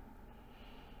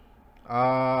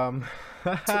 To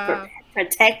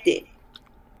protect it.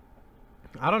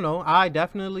 I don't know. I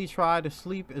definitely try to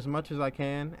sleep as much as I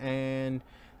can, and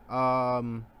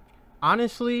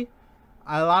honestly,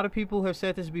 a lot of people have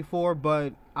said this before,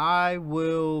 but I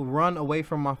will run away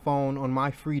from my phone on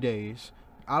my free days.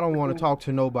 I don't want to talk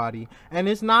to nobody, and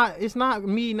it's not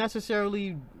me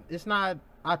necessarily. I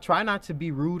try not to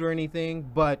be rude or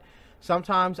anything, but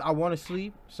sometimes I want to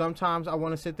sleep. Sometimes I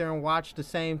want to sit there and watch the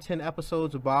same 10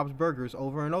 episodes of Bob's Burgers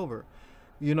over and over.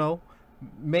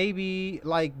 Maybe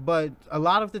but a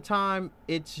lot of the time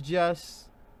it's just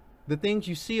the things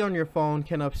you see on your phone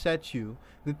can upset you.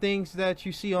 The things that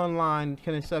you see online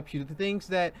can upset you. The things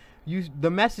that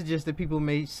the messages that people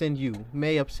may send you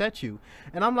may upset you.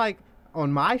 And I'm like,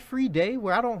 on my free day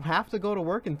where I don't have to go to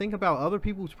work and think about other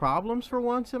people's problems for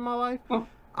once in my life,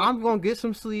 I'm going to get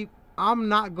some sleep. I'm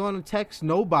not going to text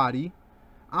nobody.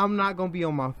 I'm not going to be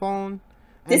on my phone.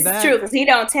 And this is true, because he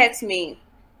don't text me.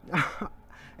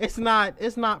 It's not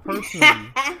personally.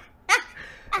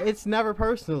 It's never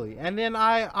personally. And then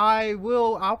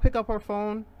I'll pick up her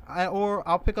phone, or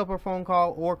I'll pick up her phone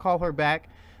call or call her back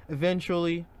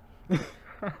eventually.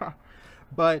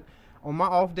 But on my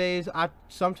off days, I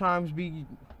sometimes be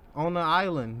on the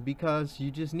island because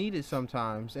you just need it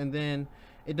sometimes. And then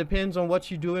it depends on what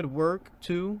you do at work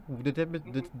too,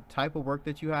 the type of work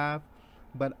that you have.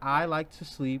 But I like to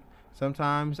sleep.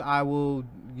 Sometimes I will,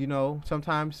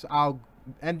 sometimes I'll,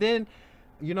 and then,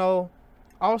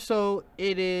 also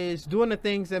it is doing the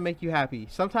things that make you happy.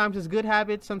 Sometimes it's good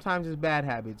habits, sometimes it's bad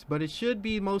habits, but it should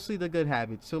be mostly the good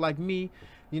habits. So like me,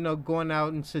 going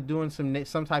out and doing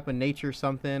some type of nature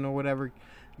something or whatever,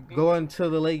 going to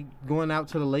the lake, going out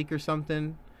to the lake or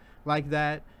something like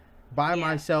that by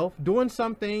myself, doing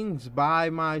some things by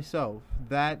myself.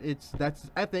 That's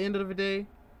at the end of the day,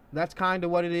 that's kind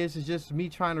of what it is. It's just me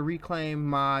trying to reclaim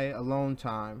my alone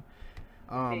time.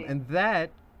 And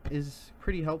that is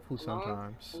pretty helpful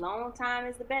sometimes. Alone time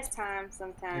is the best time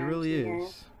sometimes. It really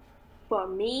is. For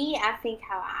me, I think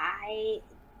how I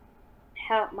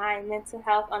help my mental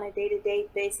health on a day-to-day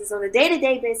basis. On a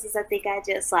day-to-day basis, I think I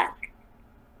just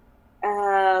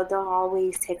don't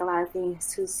always take a lot of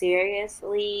things too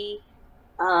seriously.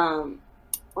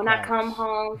 When I come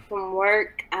home from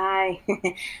work, I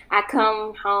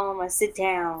come home, I sit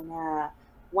down,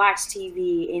 watch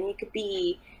TV, and it could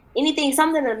be anything,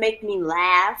 something to make me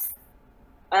laugh,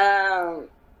 or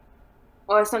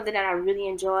something that I really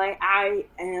enjoy. I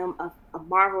am a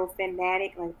Marvel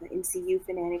fanatic, like the MCU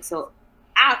fanatic, so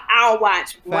I'll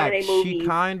watch one of their movies. She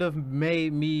kind of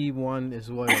made me one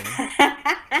as well.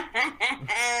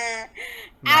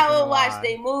 I will watch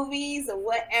their movies or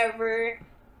whatever.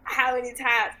 How many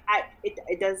times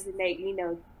it doesn't make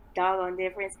doggone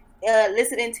difference.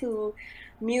 Listening to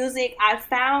music, I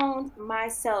found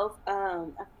myself. I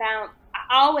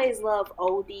always love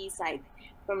oldies, like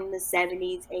from the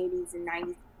 70s, 80s, and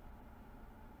 90s.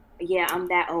 Yeah, I'm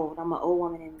that old. I'm an old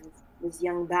woman in this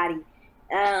young body.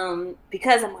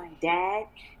 Because of my dad,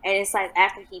 and it's like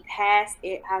after he passed,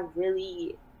 I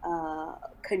really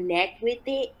connect with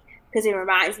it because it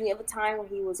reminds me of a time when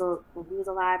he was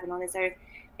alive and on this earth,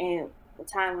 and a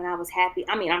time when I was happy.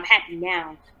 I mean, I'm happy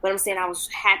now, but I'm saying I was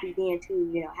happy then too,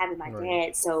 you know, having my Right.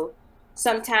 dad. So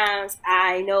sometimes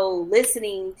I know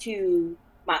listening to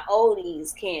my oldies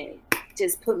can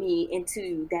just put me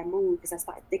into that mood because I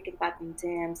start thinking about them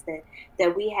jams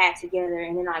that we had together,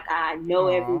 and then like I know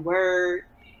every Aw. word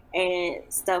and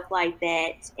stuff like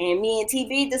that. And me and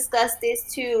TV discussed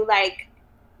this too, like,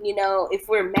 you know, if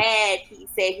we're mad, he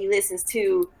said he listens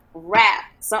to rap,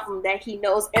 something that he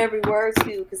knows every word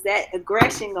to, because that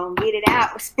aggression gonna get it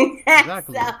out. So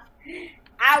Exactly.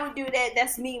 I would do that.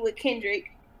 That's me with Kendrick.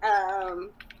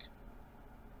 Um,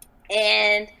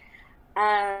 and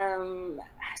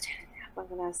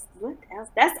what else? What else?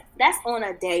 That's on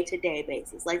a day to day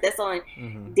basis. Like that's on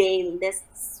Hmm. daily.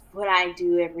 That's what I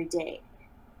do every day.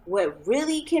 What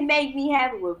really can make me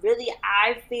happy, what really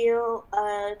I feel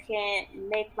can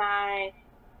make my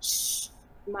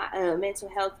mental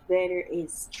health better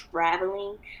is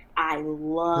traveling. I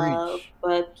love Preach.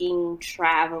 fucking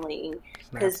traveling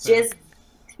Snap because back.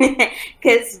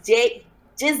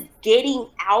 just getting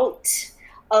out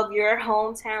of your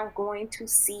hometown, going to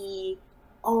see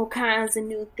all kinds of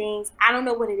new things. I don't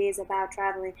know what it is about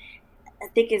traveling. I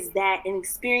think it's that, and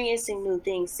experiencing new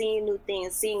things,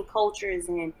 seeing cultures,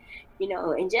 and you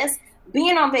know, and just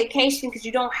being on vacation because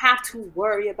you don't have to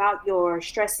worry about your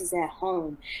stresses at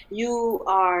home. You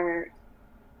are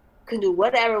can do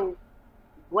whatever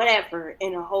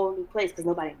in a whole new place because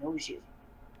nobody knows you.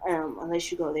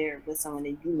 Unless you go there with someone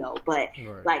that you know, but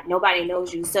Right. like nobody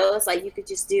knows you, so it's like you could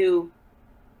just do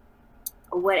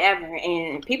whatever.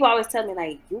 And people always tell me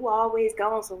like, "You always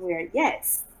going somewhere?"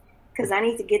 Yes, because I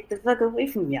need to get the fuck away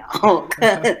from y'all.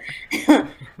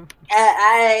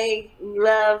 I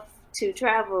love to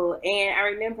travel, and I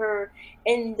remember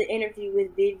in the interview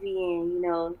with Vivian, you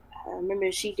know, I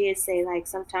remember she did say like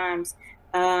sometimes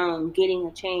getting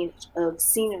a change of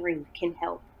scenery can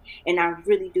help, and I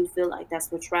really do feel like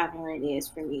that's what traveling is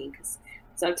for me because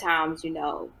sometimes you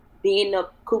know being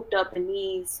up cooped up in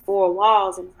these four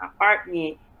walls in my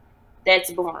apartment,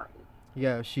 that's boring.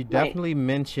 Yeah, she Like, definitely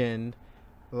mentioned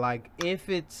like if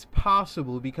it's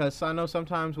possible, because I know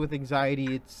sometimes with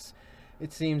anxiety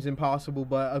it seems impossible,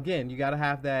 but again, you got to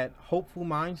have that hopeful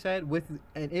mindset with,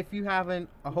 and if you haven't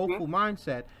a mhm, hopeful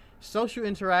mindset, social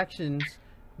interactions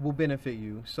will benefit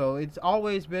you. So it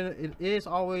is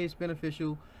always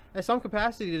beneficial at some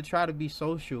capacity to try to be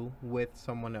social with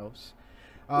someone else.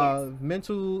 yes,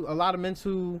 Mental A lot of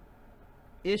mental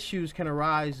issues can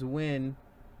arise when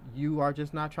you are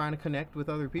just not trying to connect with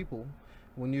other people,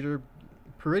 when you're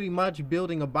pretty much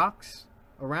building a box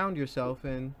around yourself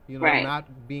and right.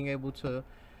 not being able to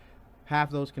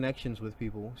have those connections with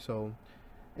people. So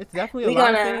it's definitely a We're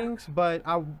lot of gonna things, but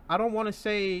I don't want to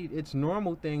say it's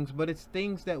normal things, but it's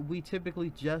things that we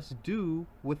typically just do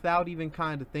without even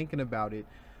kind of thinking about it,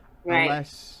 right,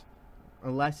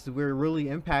 unless we're really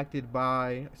impacted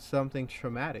by something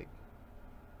traumatic.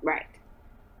 right,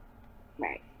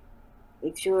 right.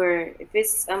 If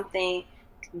it's something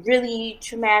really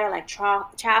traumatic like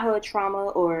childhood trauma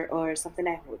or something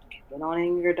that went on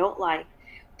in your adult life,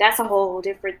 that's a whole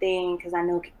different thing because I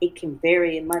know it can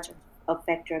very much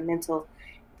affect your mental.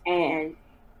 And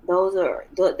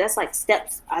that's like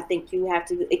steps I think you have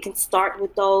to do. It can start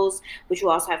with those, but you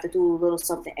also have to do a little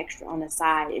something extra on the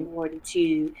side in order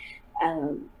to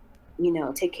um, you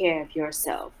know, take care of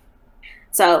yourself.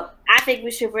 So I think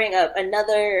we should bring up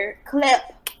another clip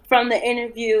from the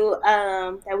interview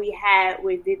that we had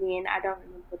with Vivian. I don't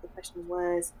remember what the question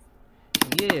was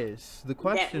Yes, the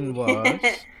that question we.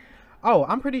 was. Oh,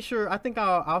 I'm pretty sure. I think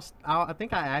I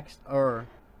asked, or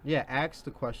yeah, asked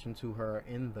the question to her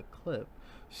in the clip.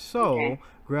 So Okay.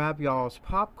 grab y'all's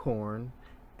popcorn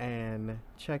and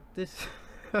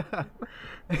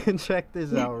and check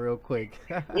this out real quick.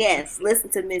 Yes, listen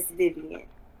to Miss Vivian.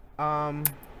 um,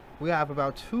 we have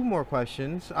about two more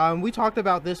questions. We talked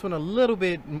about this one a little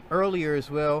bit earlier as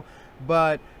well,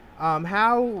 but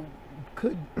how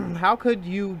could how could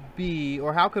you be,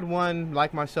 or how could one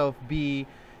like myself be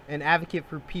an advocate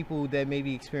for people that may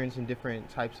be experiencing different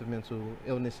types of mental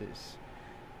illnesses?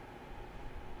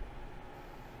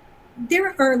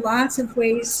 There are lots of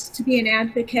ways to be an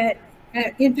advocate.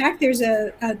 In fact, there's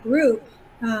a group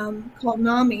called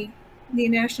NAMI, the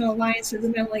National Alliance of the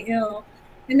Mentally Ill,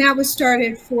 and that was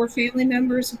started for family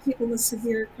members of people with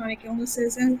severe chronic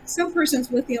illnesses, and some persons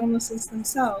with the illnesses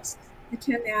themselves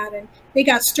attend that. And they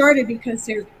got started because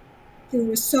there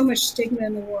was so much stigma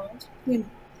in the world.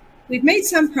 We've made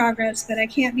some progress, but I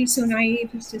can't be so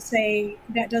naive as to say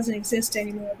that doesn't exist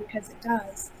anymore, because it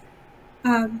does.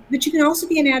 But you can also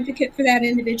be an advocate for that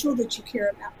individual that you care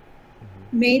about.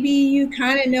 maybe you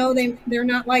kind of know they're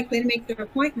not likely to make their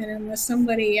appointment unless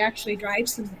somebody actually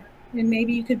drives them there. And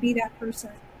maybe you could be that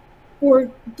person.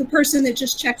 Or the person that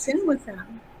just checks in with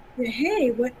them. Hey,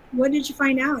 what did you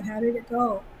find out? How did it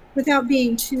go? Without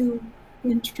being too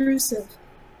intrusive.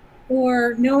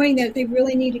 Or knowing that they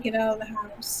really need to get out of the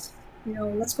house.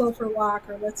 Let's go for a walk,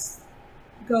 or let's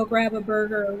go grab a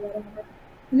burger or whatever.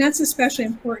 And that's especially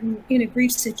important in a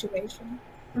grief situation.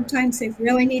 Sometimes they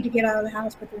really need to get out of the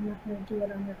house, but they're not going to do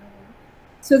it on their own.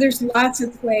 So there's lots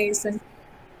of ways. And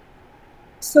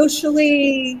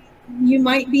socially, you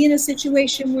might be in a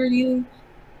situation where you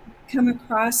come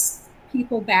across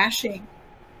people bashing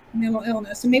mental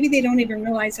illness, and maybe they don't even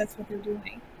realize that's what they're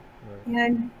doing.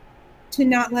 And to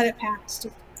not let it pass,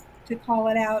 to call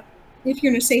it out if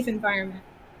you're in a safe environment.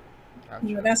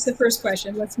 Gotcha. That's the first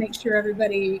question. Let's make sure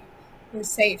everybody is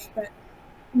safe. But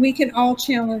we can all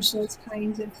challenge those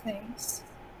kinds of things.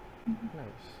 Nice.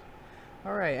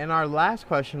 All right. And our last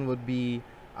question would be,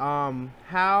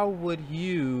 how would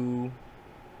you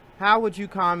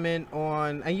comment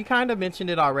on, and you kind of mentioned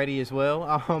it already as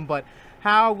well, but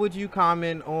how would you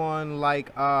comment on lack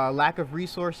of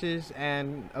resources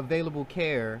and available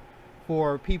care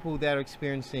for people that are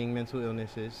experiencing mental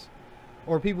illnesses,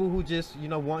 or people who just,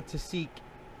 want to seek,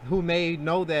 who may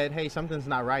know that, hey, something's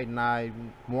not right and I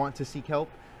want to seek help,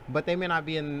 but they may not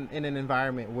be in an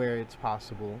environment where it's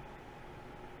possible?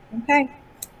 Okay.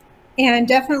 And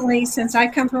definitely, since I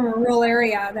come from a rural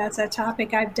area, that's a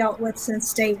topic I've dealt with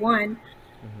since day one.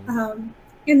 Mm-hmm.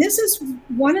 And this is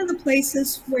one of the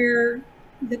places where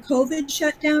the COVID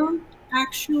shutdown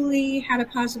actually had a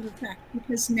positive effect,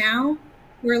 because now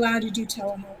we're allowed to do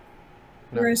telehealth,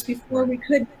 whereas before we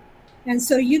couldn't. And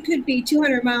so you could be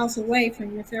 200 miles away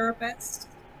from your therapist.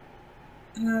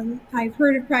 I've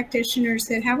heard of practitioners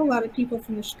that have a lot of people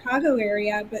from the Chicago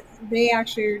area, but they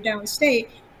actually are downstate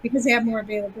because they have more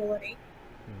availability.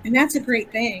 And that's a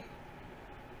great thing.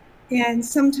 And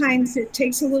sometimes it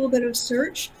takes a little bit of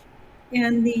search,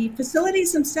 and the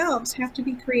facilities themselves have to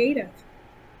be creative,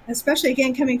 especially,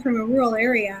 again, coming from a rural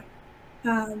area.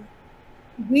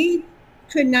 We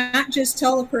could not just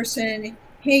tell a person,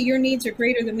 hey, your needs are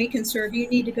greater than we can serve, you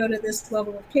need to go to this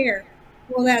level of care.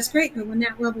 Well, that's great, but when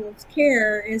that level of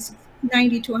care is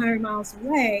 90 to 100 miles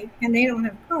away and they don't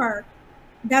have a car,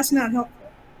 that's not helpful.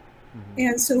 Mm-hmm.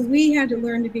 And so we had to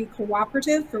learn to be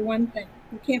cooperative, for one thing.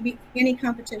 There can't be any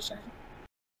competition.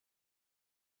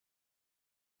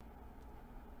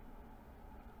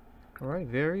 All right,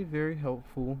 very, very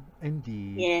helpful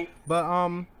indeed. Yeah.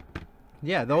 But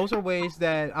yeah, those are ways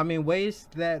that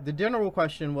the general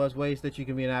question was ways that you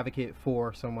can be an advocate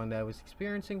for someone that was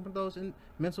experiencing those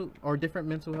mental or different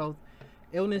mental health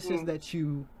illnesses, that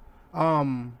you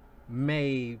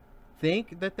may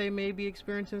think that they may be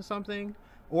experiencing something,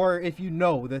 or if you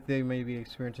know that they may be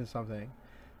experiencing something,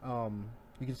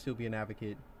 you can still be an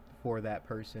advocate for that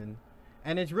person.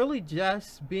 And it's really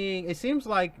just being a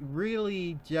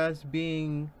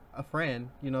friend,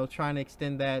 trying to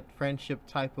extend that friendship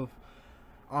type of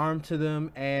arm to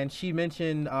them. And she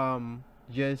mentioned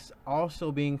just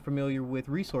also being familiar with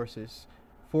resources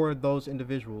for those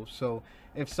individuals. So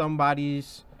if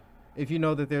you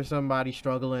know that there's somebody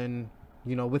struggling,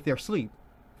 with their sleep,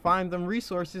 find them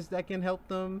resources that can help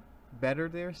them better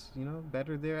their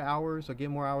hours, or get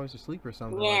more hours of sleep or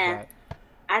something like that.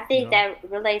 I think that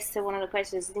relates to one of the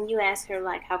questions. Then you ask her,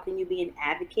 how can you be an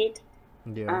advocate?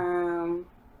 Yeah.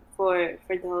 For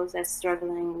those that's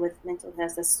struggling with mental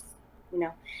health,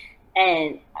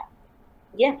 and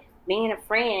yeah, being a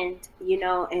friend,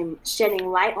 and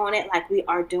shedding light on it like we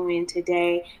are doing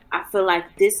today. I feel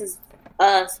like this is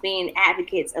us being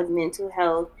advocates of mental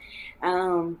health.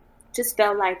 Just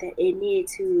felt like that it needed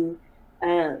to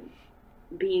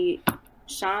be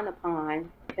shone upon,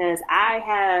 because I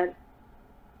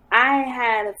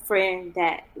had a friend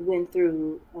that went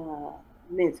through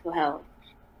mental health,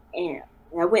 and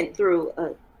I went through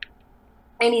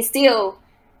and he still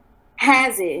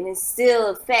has it, and it still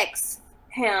affects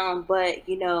him, but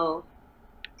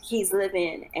he's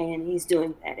living and he's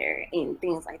doing better and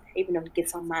things like that, even though he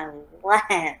gets on my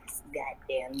last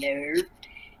goddamn nerve.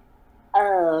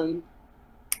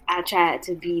 I tried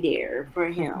to be there for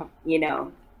him,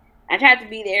 I tried to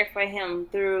be there for him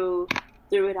through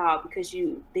it all, because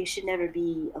they should never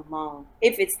be alone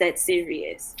if it's that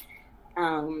serious.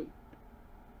 You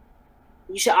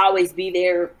should always be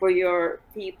there for your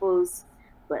peoples,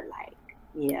 but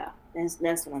that's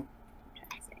what I'm trying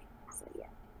to say. So yeah.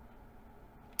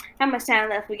 How much time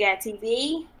left we got,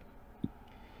 TV?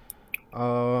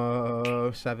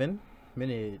 7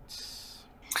 minutes.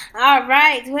 All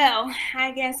right. Well,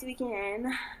 I guess we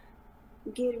can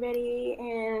get ready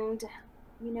and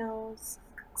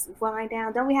wind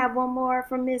down. Don't we have one more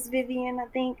from Miss Vivian? I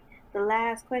think the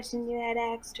last question you had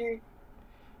asked her.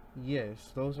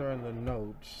 Yes, those are in the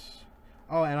notes.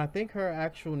 Oh, and I think her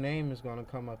actual name is gonna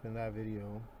come up in that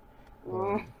video,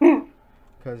 but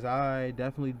because I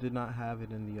definitely did not have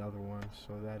it in the other one,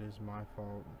 so that is my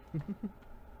fault.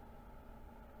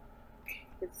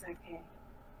 It's okay.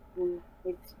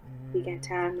 If we got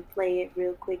time to play it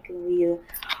real quick, and we'll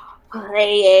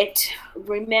play it.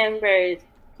 Remember,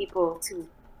 people, to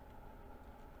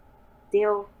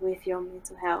deal with your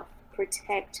mental health.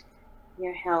 Protect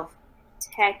your health.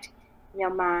 Protect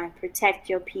your mind. Protect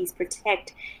your peace.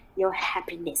 Protect your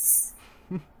happiness.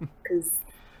 Because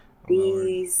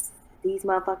these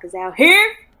motherfuckers out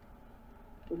here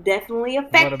will definitely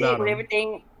affect it with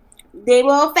everything. They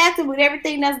were affected with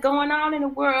everything that's going on in the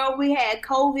world. We had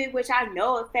COVID, which I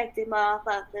know affected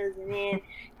motherfuckers, and then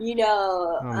it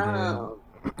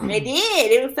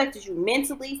did. It affected you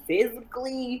mentally,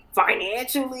 physically,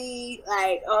 financially.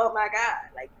 Like, oh my god,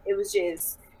 like it was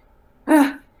just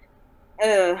not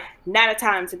a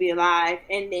time to be alive.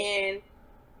 And then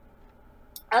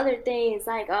other things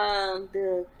like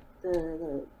the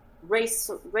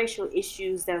racial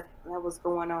issues that was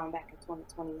going on back in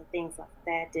 2020 and things like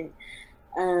that.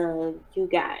 And you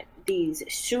got these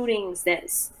shootings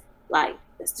that's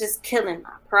just killing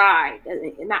my pride.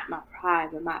 Not my pride,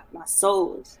 but my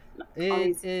soul.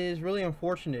 It is really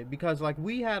unfortunate because like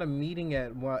we had a meeting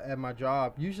at my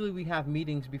job. Usually we have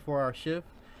meetings before our shift.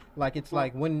 Like it's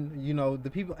like when the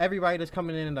people, everybody that's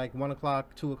coming in like 1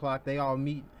 o'clock, 2 o'clock, they all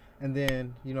meet and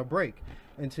then break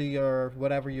into your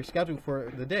whatever you're scheduled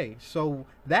for the day. So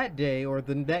that day or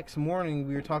the next morning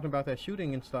we were talking about that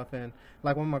shooting and stuff, and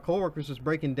like one of my coworkers was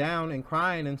breaking down and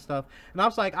crying and stuff, and I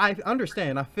was like, I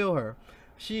understand, I feel her.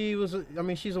 She's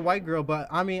a white girl, but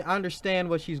I understand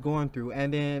what she's going through,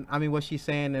 and then what she's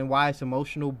saying and why it's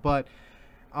emotional. But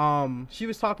she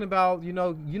was talking about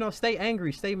stay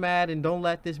angry, stay mad, and don't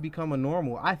let this become a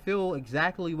normal. I feel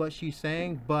exactly what she's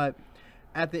saying, but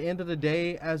at the end of the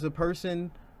day, as a person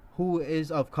who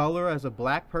is of color, as a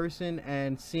black person,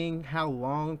 and seeing how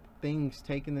long things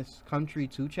take in this country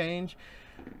to change,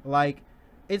 like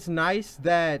it's nice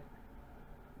that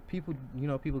people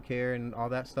care and all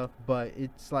that stuff, but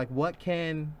it's like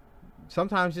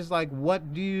sometimes just like,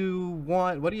 what do you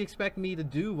want? What do you expect me to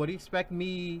do? What do you expect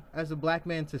me as a black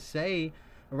man to say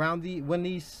around when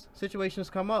these situations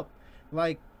come up?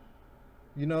 Like,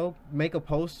 make a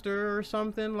poster or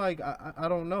something. Like I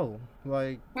don't know.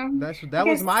 Like that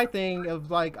was my thing of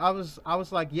like I was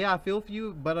like, yeah, I feel for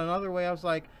you, but another way I was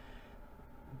like,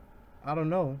 I don't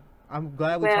know. I'm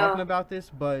glad we're talking about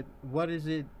this, but what is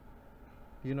it?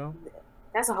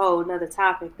 That's a whole nother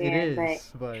topic there. It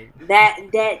is, but that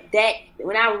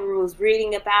when I was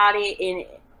reading about it, and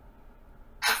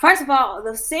first of all,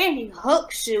 the Sandy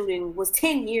Hook shooting was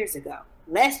 10 years ago.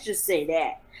 Let's just say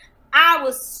that. I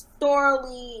was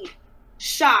thoroughly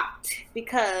shocked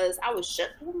because I was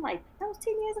shook. I'm like, that was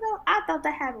 10 years ago? I thought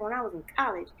that happened when I was in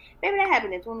college. Maybe that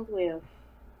happened in 2012.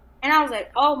 And I was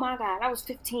like, oh my God, I was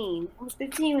 15. I was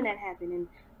 15 when that happened. And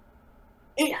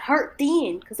it hurt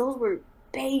then because those were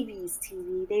babies,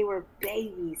 TV. They were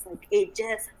babies. Like,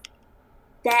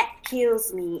 that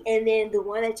kills me. And then the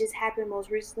one that just happened most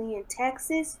recently in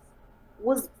Texas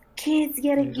was kids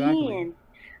yet again.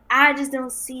 I just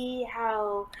don't see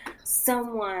how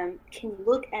someone can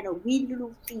look at a wee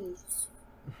little face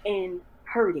and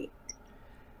hurt it.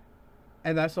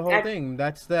 And that's the whole thing.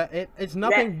 It's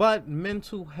nothing but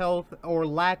mental health or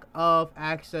lack of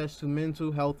access to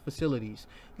mental health facilities.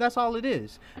 That's all it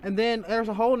is. And then there's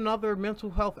a whole nother mental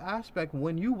health aspect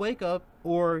when you wake up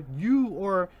or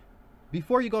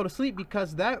before you go to sleep,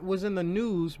 because that was in the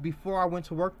news before I went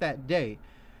to work that day.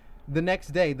 The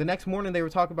next morning they were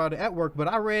talking about it at work, but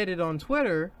I read it on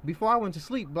Twitter before I went to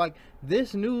sleep. Like,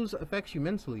 this news affects you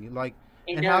mentally, like,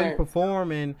 and how you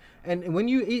perform, and when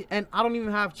you eat. And I don't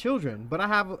even have children, but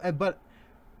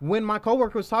when my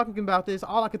coworker was talking about this,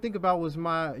 all I could think about was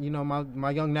my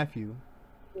young nephew.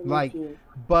 Like,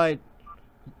 but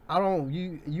I don't,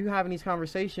 you having these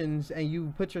conversations and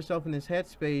you put yourself in this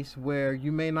headspace where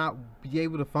you may not be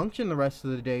able to function the rest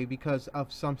of the day because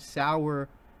of some sour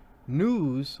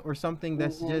news or something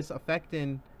that's just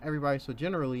affecting everybody so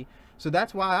generally. So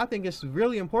that's why I think it's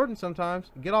really important sometimes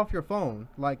get off your phone.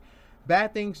 Like,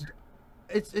 bad things,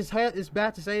 it's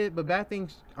bad to say it, but bad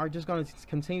things are just going to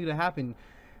continue to happen.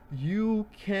 You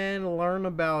can learn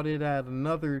about it at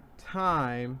another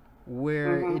time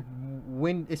where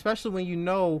especially when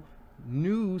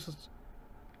news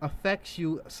affects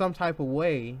you some type of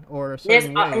way or a There's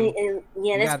certain way, you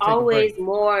there's gotta take a always break.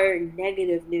 more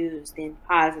negative news than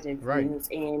positive Right. news,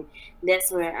 and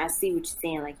that's where I see what you're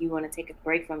saying. Like, you want to take a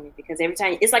break from it because every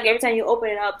time you open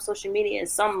it up, social media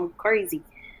is something crazy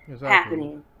Exactly.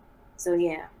 happening. So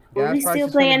yeah, well, Gas we price still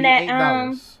is gonna playing be that.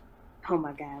 $8. Oh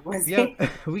my God, was Yep, it?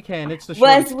 we can. It's the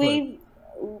shortest Was clip.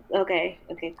 we? Okay,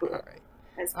 cool. All right.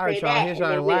 Let's All play right, y'all. that, Here's and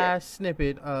our then we'll. last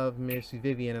snippet of Miss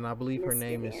Vivian, and I believe her Miss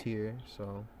name is Vivian. here.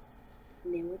 So,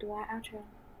 And then we'll do our outro.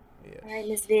 yes. All right,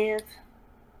 Miss Viv.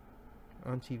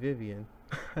 Auntie Vivian.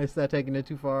 Is that taking it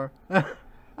too far?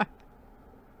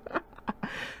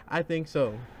 I think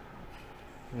so.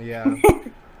 Yeah.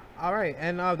 All right,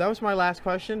 and that was my last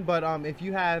question. But if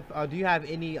you have, do you have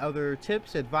any other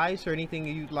tips, advice, or anything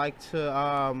you'd like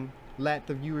to let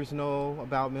the viewers know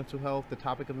about mental health, the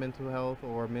topic of mental health,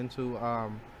 or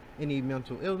any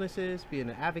mental illnesses, being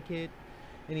an advocate?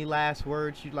 Any last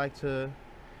words you'd like to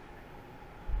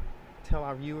tell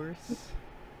our viewers?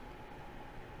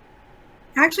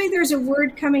 Actually, there's a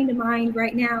word coming to mind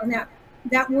right now, and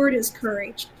that word is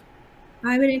courage.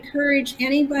 I would encourage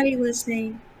anybody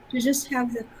listening to just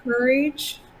have the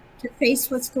courage to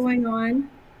face what's going on,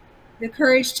 the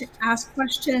courage to ask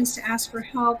questions, to ask for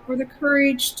help, or the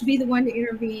courage to be the one to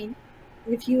intervene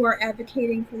if you are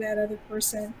advocating for that other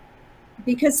person.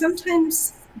 Because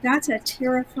sometimes that's a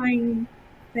terrifying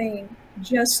thing,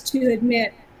 just to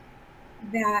admit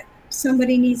that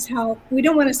somebody needs help. We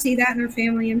don't want to see that in our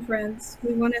family and friends.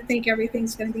 We want to think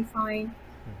everything's going to be fine.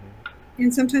 Mm-hmm.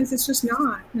 And sometimes it's just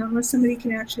not unless somebody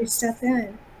can actually step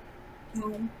in.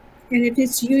 And if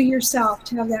it's you yourself,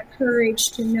 to have that courage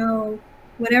to know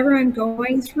whatever I'm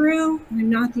going through, I'm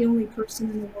not the only person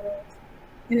in the world.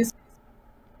 And it's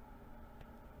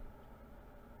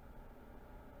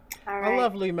All A right.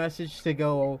 lovely message to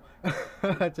go.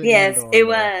 To Yes, end on it there.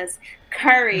 was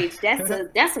courage.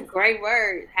 That's a great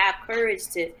word. Have courage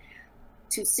to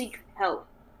seek help,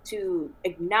 to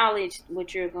acknowledge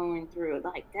what you're going through.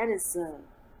 Like, that is a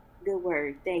good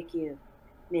word. Thank you,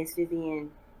 Miss Vivian.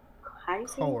 How do you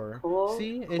say it? Coeur.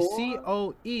 See, it's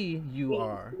Coeur. You So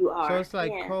are. it's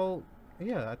like Yeah.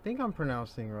 Yeah, I think I'm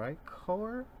pronouncing right.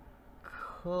 Coeur.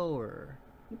 Coeur.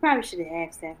 You probably should have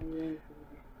asked that when you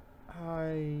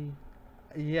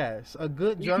Yes, a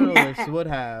good journalist would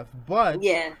have, but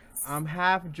Yes. I'm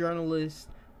half journalist,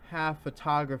 half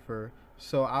photographer,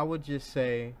 so I would just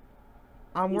say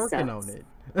I'm He working sucks. on it.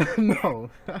 No.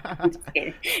 I'm just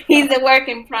kidding. He's a work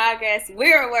in progress.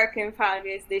 We're a work in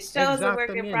progress. This show's a work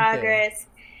in Exactamente. progress.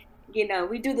 You know,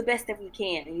 we do the best that we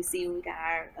can. And you see, we got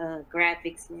our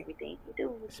graphics and everything. We do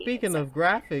what we can. Speaking of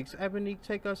graphics, Ebony,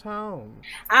 take us home.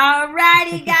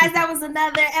 Alrighty, guys, that was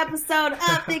another episode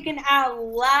of Thinking Out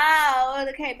Loud.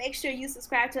 Okay, make sure you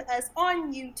subscribe to us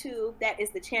on YouTube. That is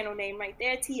the channel name right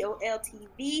there,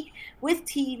 TOLTV, with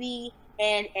TV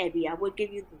and Ebby. I would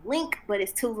give you the link, but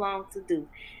it's too long to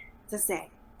say.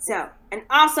 So, and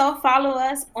also follow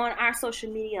us on our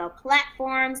social media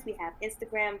platforms. We have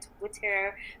Instagram,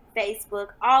 Twitter, Facebook,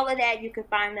 all of that. You can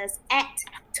find us at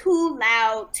Too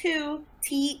Loud 2,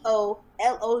 TOLOUD,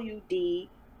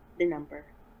 the number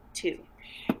 2.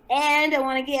 And I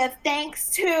want to give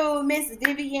thanks to Miss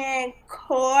Vivian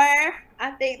Coeur.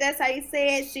 I think that's how you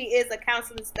say it. She is a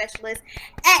counseling specialist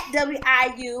at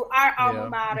WIU, our alma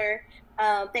mater.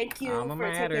 Thank you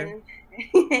for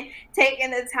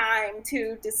taking the time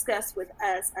to discuss with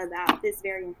us about this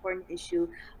very important issue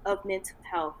of mental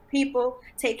health. People,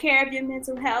 take care of your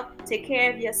mental health, take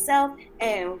care of yourself,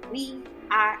 and we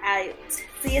are out.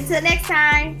 See you until next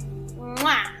time.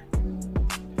 Mwah.